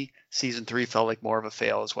 to me, season 3 felt like more of a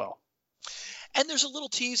fail as well. And there's a little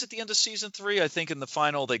tease at the end of season 3. I think in the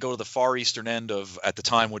final, they go to the far eastern end of, at the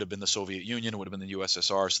time, would have been the Soviet Union, it would have been the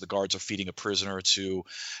USSR. So the guards are feeding a prisoner to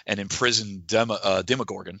an imprisoned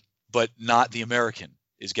Demogorgon, but not the American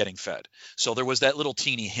is getting fed. So there was that little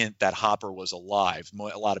teeny hint that Hopper was alive.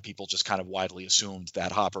 A lot of people just kind of widely assumed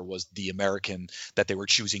that Hopper was the American that they were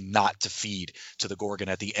choosing not to feed to the Gorgon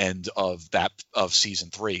at the end of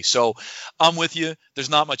season 3. So I'm with you.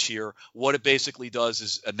 There's not much here. What it basically does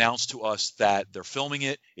is announce to us that they're filming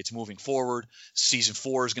it. It's moving forward. Season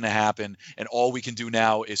 4 is going to happen. And all we can do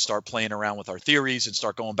now is start playing around with our theories and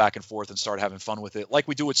start going back and forth and start having fun with it like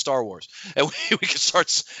we do with Star Wars. And we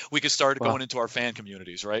could start going into our fan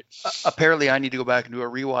community. Right? Apparently, I need to go back and do a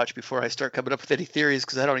rewatch before I start coming up with any theories,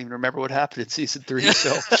 because I don't even remember what happened in season 3.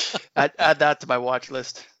 So add that to my watch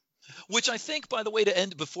list. Which I think, by the way, to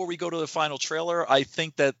end before we go to the final trailer, I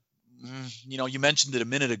think that you mentioned it a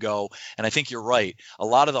minute ago, and I think you're right. A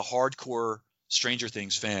lot of the hardcore Stranger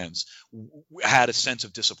Things fans had a sense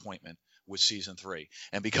of disappointment with season 3.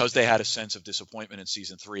 And because they had a sense of disappointment in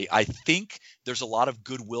season 3, I think there's a lot of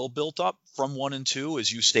goodwill built up from 1 and 2,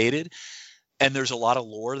 as you stated. And there's a lot of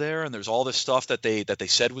lore there, and there's all this stuff that they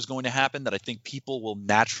said was going to happen that I think people will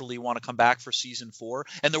naturally want to come back for season 4.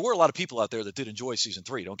 And there were a lot of people out there that did enjoy season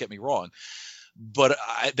 3. Don't get me wrong, but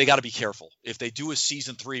they got to be careful. If they do a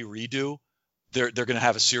season 3 redo, they're going to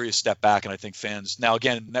have a serious step back. And I think fans now,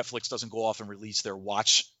 again, Netflix doesn't go off and release their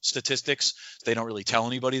watch statistics. They don't really tell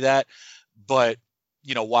anybody that, but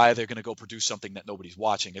why they're going to go produce something that nobody's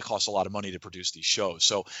watching. It costs a lot of money to produce these shows.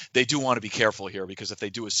 So they do want to be careful here, because if they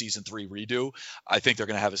do a season 3 redo, I think they're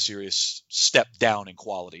going to have a serious step down in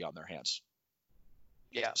quality on their hands.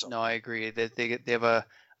 Yeah, so. No, I agree. They have a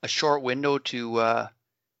short window to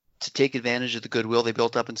take advantage of the goodwill they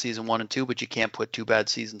built up in season 1 and 2, but you can't put 2 bad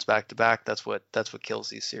seasons back to back. That's what kills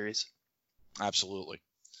these series. Absolutely.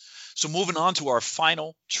 So moving on to our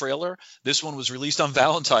final trailer. This one was released on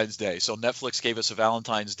Valentine's Day. So Netflix gave us a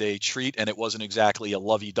Valentine's Day treat, and it wasn't exactly a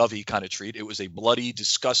lovey-dovey kind of treat. It was a bloody,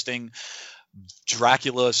 disgusting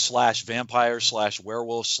Dracula slash vampire slash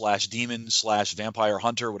werewolf slash demon slash vampire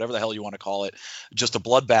hunter, whatever the hell you want to call it. Just a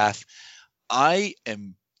bloodbath. I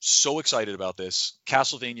am so excited about this.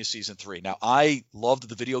 Castlevania Season 3. Now, I loved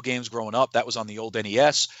the video games growing up. That was on the old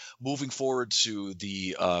NES. Moving forward to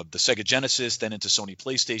the Sega Genesis, then into Sony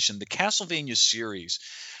PlayStation, the Castlevania series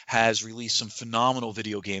has released some phenomenal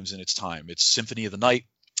video games in its time. It's Symphony of the Night,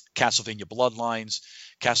 Castlevania Bloodlines,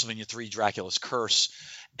 Castlevania 3 Dracula's Curse.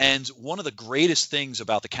 And one of the greatest things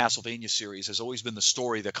about the Castlevania series has always been the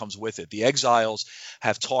story that comes with it. The Exiles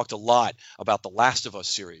have talked a lot about the Last of Us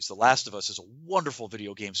series. The Last of Us is a wonderful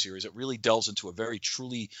video game series. It really delves into a very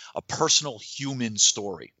truly a personal human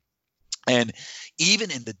story. And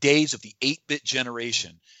even in the days of the 8-bit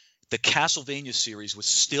generation, the Castlevania series was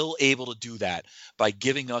still able to do that by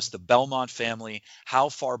giving us the Belmont family, how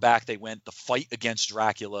far back they went, the fight against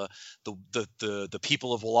Dracula, the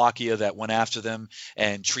people of Wallachia that went after them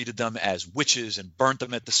and treated them as witches and burnt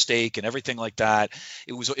them at the stake and everything like that.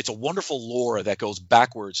 It's a wonderful lore that goes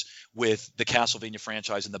backwards with the Castlevania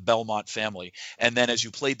franchise and the Belmont family. And then as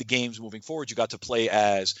you played the games moving forward, you got to play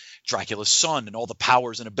as Dracula's son and all the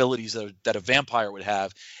powers and abilities that a vampire would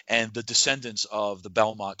have and the descendants of the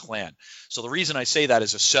Belmont clan. So the reason I say that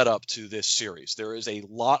is a setup to this series. There is a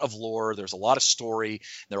lot of lore, there's a lot of story,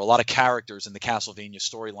 there are a lot of characters in the Castlevania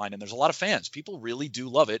storyline, and there's a lot of fans. People really do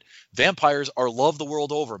love it. Vampires are loved the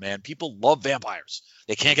world over, man. People love vampires.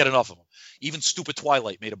 They can't get enough of them. Even stupid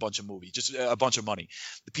Twilight made a bunch of movies, just a bunch of money.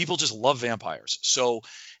 The people just love vampires. So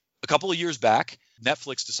a couple of years back,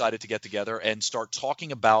 Netflix decided to get together and start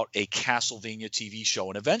talking about a Castlevania TV show.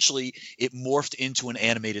 And eventually it morphed into an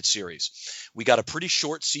animated series. We got a pretty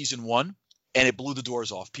short season 1 and it blew the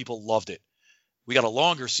doors off. People loved it. We got a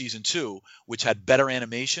longer season 2, which had better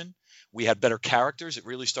animation. We had better characters. It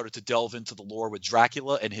really started to delve into the lore with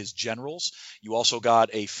Dracula and his generals. You also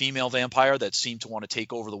got a female vampire that seemed to want to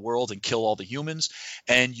take over the world and kill all the humans.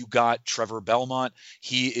 And you got Trevor Belmont.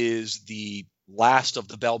 He is the last of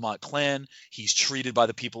the Belmont clan. He's treated by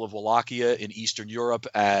the people of Wallachia in Eastern Europe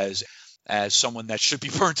as someone that should be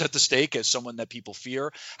burnt at the stake, as someone that people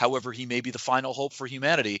fear. However, he may be the final hope for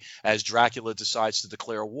humanity as Dracula decides to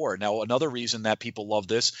declare war. Now, another reason that people love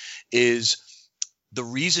this is the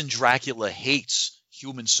reason Dracula hates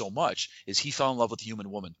humans so much is he fell in love with a human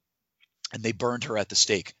woman, and they burned her at the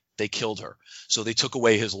stake. They killed her. So they took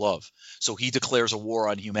away his love. So he declares a war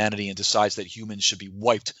on humanity and decides that humans should be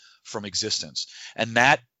wiped from existence. And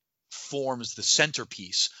that forms the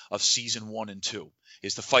centerpiece of season 1 and 2,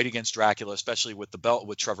 is the fight against Dracula, especially with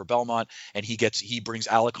Trevor Belmont. And he brings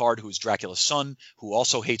Alucard, who is Dracula's son, who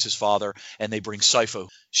also hates his father, and they bring Sypha.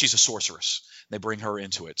 She's a sorceress. They bring her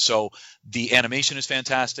into it. So the animation is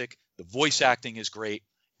fantastic. The voice acting is great.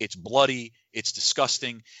 It's bloody. It's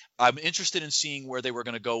disgusting. I'm interested in seeing where they were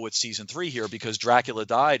going to go with season 3 here, because Dracula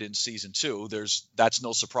died in season 2. That's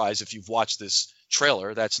no surprise if you've watched this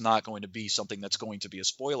trailer. That's not going to be something that's going to be a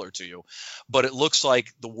spoiler to you. But it looks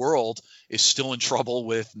like the world is still in trouble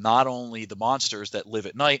with not only the monsters that live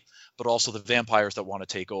at night, but also the vampires that want to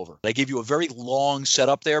take over. I gave you a very long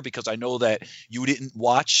setup there because I know that you didn't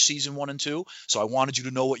watch season 1 and 2, so I wanted you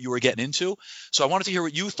to know what you were getting into. So I wanted to hear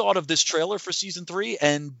what you thought of this trailer for season 3,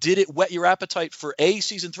 and did it whet your appetite for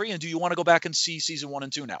season 3, and do you want to go back and see season 1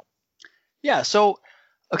 and 2 now? Yeah, so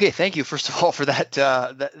okay, thank you first of all for that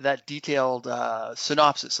that detailed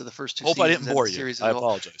synopsis of the first 2 seasons. Hope I didn't bore you. I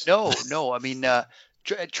apologize. No. I mean,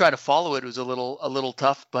 try to follow it was a little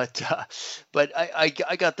tough, but I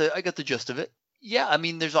got the gist of it. Yeah, I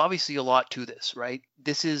mean, there's obviously a lot to this, right?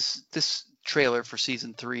 This trailer for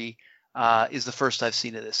season 3 is the first I've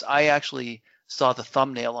seen of this. I actually saw the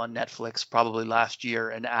thumbnail on Netflix probably last year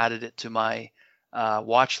and added it to my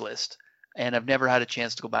watch list. And I've never had a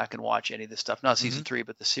chance to go back and watch any of this stuff. Not season 3,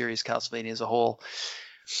 but the series Castlevania as a whole.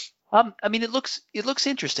 I mean, it looks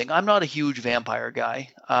interesting. I'm not a huge vampire guy.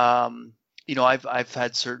 I've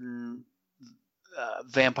had certain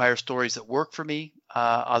vampire stories that work for me,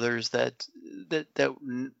 others that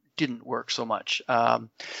didn't work so much.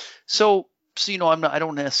 So I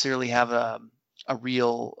don't necessarily have a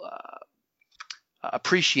real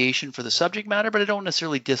appreciation for the subject matter, but I don't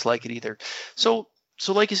necessarily dislike it either. So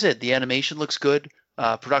like you said, the animation looks good.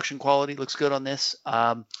 Production quality looks good on this.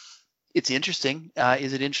 It's interesting.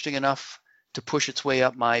 Is it interesting enough to push its way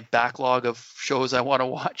up my backlog of shows I want to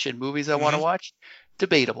watch and movies I want to watch?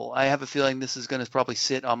 Debatable. I have a feeling this is going to probably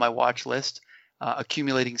sit on my watch list,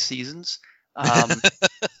 accumulating seasons.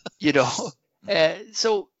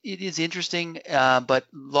 So it is interesting, but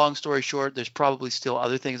long story short, there's probably still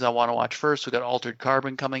other things I want to watch first. We got Altered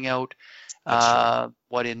Carbon coming out. That's true.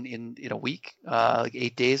 What in a week, like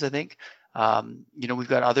 8 days, I think. We've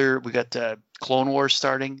got Clone Wars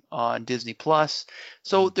starting on Disney Plus.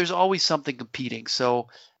 So there's always something competing. So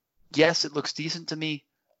yes, it looks decent to me.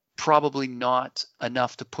 Probably not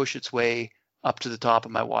enough to push its way up to the top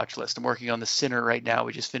of my watch list. I'm working on The Sinner right now.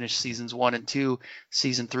 We just finished seasons 1 and 2.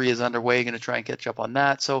 Season 3 is underway. Going to try and catch up on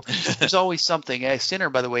that. So there's always something.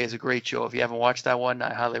 Sinner, by the way, is a great show. If you haven't watched that one,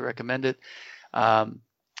 I highly recommend it. I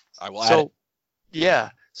will add it. Yeah.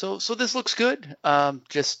 So this looks good.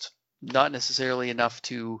 Just not necessarily enough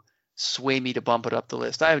to sway me to bump it up the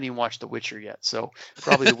list. I haven't even watched The Witcher yet, so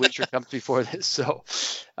probably The Witcher comes before this. So,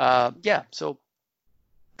 yeah. So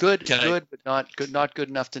good, but not good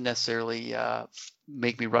enough to necessarily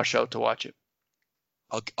make me rush out to watch it.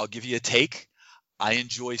 I'll give you a take. I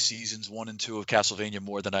enjoy seasons 1 and 2 of Castlevania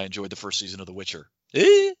more than I enjoyed the first season of The Witcher.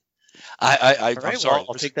 I'm sorry.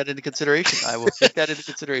 I'll take that into consideration. I will take that into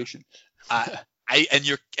consideration.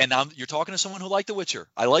 You're talking to someone who liked The Witcher.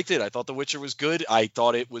 I liked it. I thought The Witcher was good. I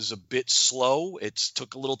thought it was a bit slow. It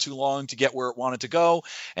took a little too long to get where it wanted to go,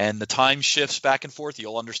 and the time shifts back and forth.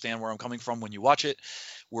 You'll understand where I'm coming from when you watch it.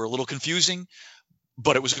 Were a little confusing,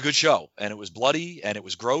 but it was a good show, and it was bloody, and it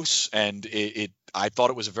was gross, and I thought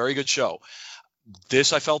it was a very good show.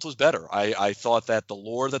 This I felt was better. I thought that the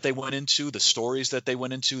lore that they went into, the stories that they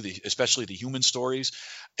went into, especially the human stories,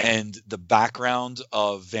 and the background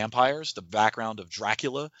of vampires, the background of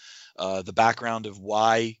Dracula, the background of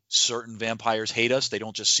why certain vampires hate us. They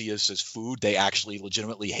don't just see us as food. They actually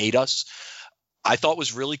legitimately hate us. I thought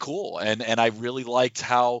was really cool. And I really liked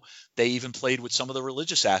how they even played with some of the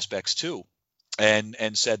religious aspects too.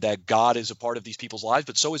 And said that God is a part of these people's lives,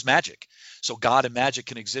 but so is magic. So God and magic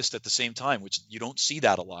can exist at the same time, which you don't see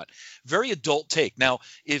that a lot. Very adult take. Now,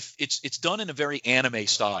 if it's done in a very anime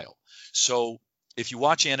style. So if you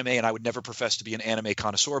watch anime, and I would never profess to be an anime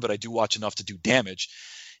connoisseur, but I do watch enough to do damage.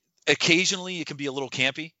 Occasionally, it can be a little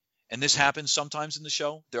campy, and this happens sometimes in the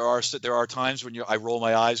show. There are times when I roll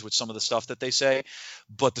my eyes with some of the stuff that they say,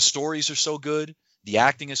 but the stories are so good, the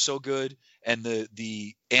acting is so good, and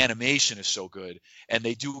the animation is so good, and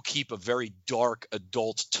they do keep a very dark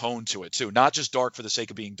adult tone to it too. Not just dark for the sake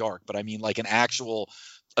of being dark, but I mean like an actual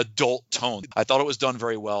adult tone. I thought it was done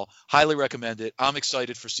very well. Highly recommend it. I'm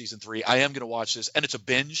excited for season 3. I am going to watch this, and it's a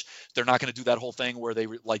binge. They're not going to do that whole thing where they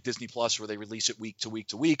like Disney Plus, where they release it week to week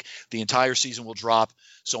to week. The entire season will drop.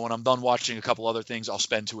 So when I'm done watching a couple other things, I'll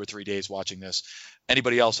spend 2 or 3 days watching this.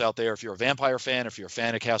 Anybody else out there, if you're a vampire fan, if you're a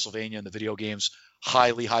fan of Castlevania and the video games,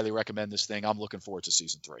 highly, highly recommend this thing. I'm looking forward to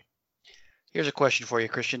season 3. Here's a question for you,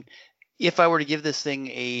 Christian. If I were to give this thing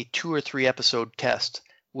a 2 or 3 episode test,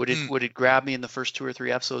 would it grab me in the first 2 or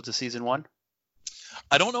 3 episodes of season 1?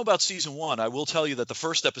 I don't know about season 1. I will tell you that the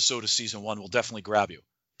first episode of season 1 will definitely grab you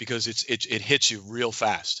because it hits you real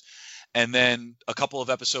fast. And then a couple of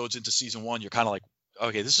episodes into season 1, you're kind of like,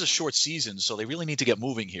 okay, this is a short season, so they really need to get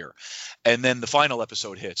moving here. And then the final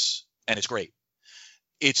episode hits, and it's great.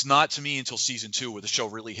 It's not to me until season 2 where the show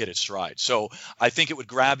really hit its stride. So I think it would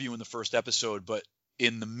grab you in the first episode, but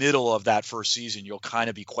in the middle of that first season, you'll kind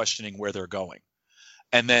of be questioning where they're going.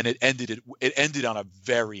 And then it ended on a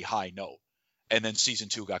very high note. And then season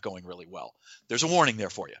 2 got going really well. There's a warning there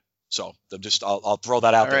for you. So I'll throw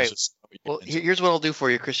that out there. Right. Well, here's what I'll do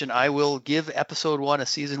for you, Christian. I will give episode 1 of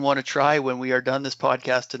season 1 a try when we are done this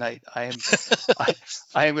podcast tonight. I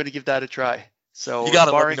am going to give that a try. So you got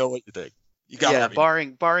to let me know what you think.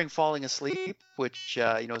 Barring falling asleep, which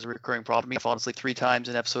is a recurring problem. I've fallen asleep 3 times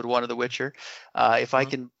in episode 1 of The Witcher. If I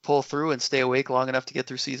can pull through and stay awake long enough to get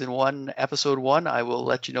through season 1, episode 1, I will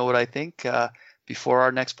let you know what I think before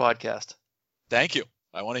our next podcast. Thank you.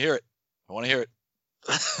 I want to hear it.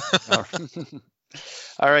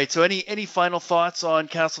 All right. So any final thoughts on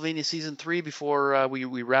Castlevania season 3 before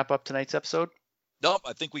we wrap up tonight's episode? Nope.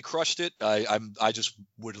 I think we crushed it. I just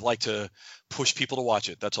would like to push people to watch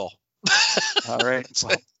it. That's all. All right.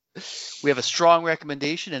 Well, we have a strong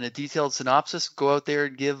recommendation and a detailed synopsis. Go out there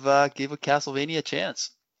and give a Castlevania a chance.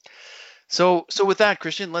 So with that,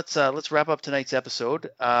 Christian, let's wrap up tonight's episode.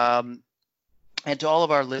 And to all of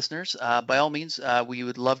our listeners, by all means, we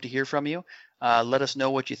would love to hear from you. Let us know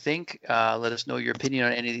what you think. Let us know your opinion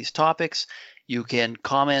on any of these topics. You can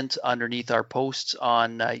comment underneath our posts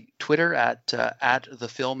on Twitter at the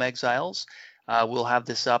Film Exiles. We'll have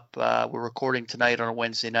this up. We're recording tonight on a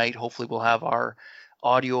Wednesday night. Hopefully we'll have our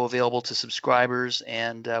audio available to subscribers,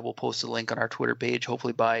 and we'll post a link on our Twitter page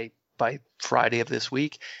hopefully by by Friday of this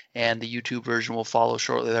week, and the YouTube version will follow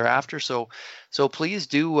shortly thereafter. So please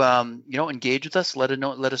do engage with us. Let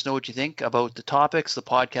us know what you think about the topics, the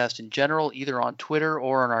podcast in general, either on Twitter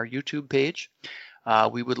or on our YouTube page.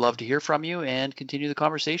 We would love to hear from you and continue the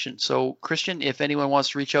conversation. So, Christian, if anyone wants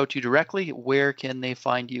to reach out to you directly, where can they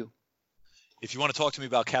find you? If you want to talk to me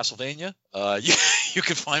about Castlevania, you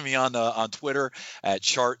can find me on Twitter at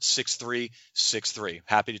chart6363.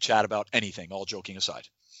 Happy to chat about anything, all joking aside.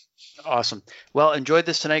 Awesome. Well, enjoyed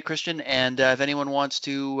this tonight, Christian. And if anyone wants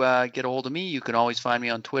to get a hold of me, you can always find me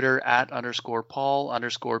on Twitter at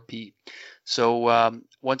 @Paul_P. So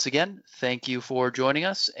once again, thank you for joining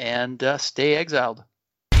us, and stay exiled.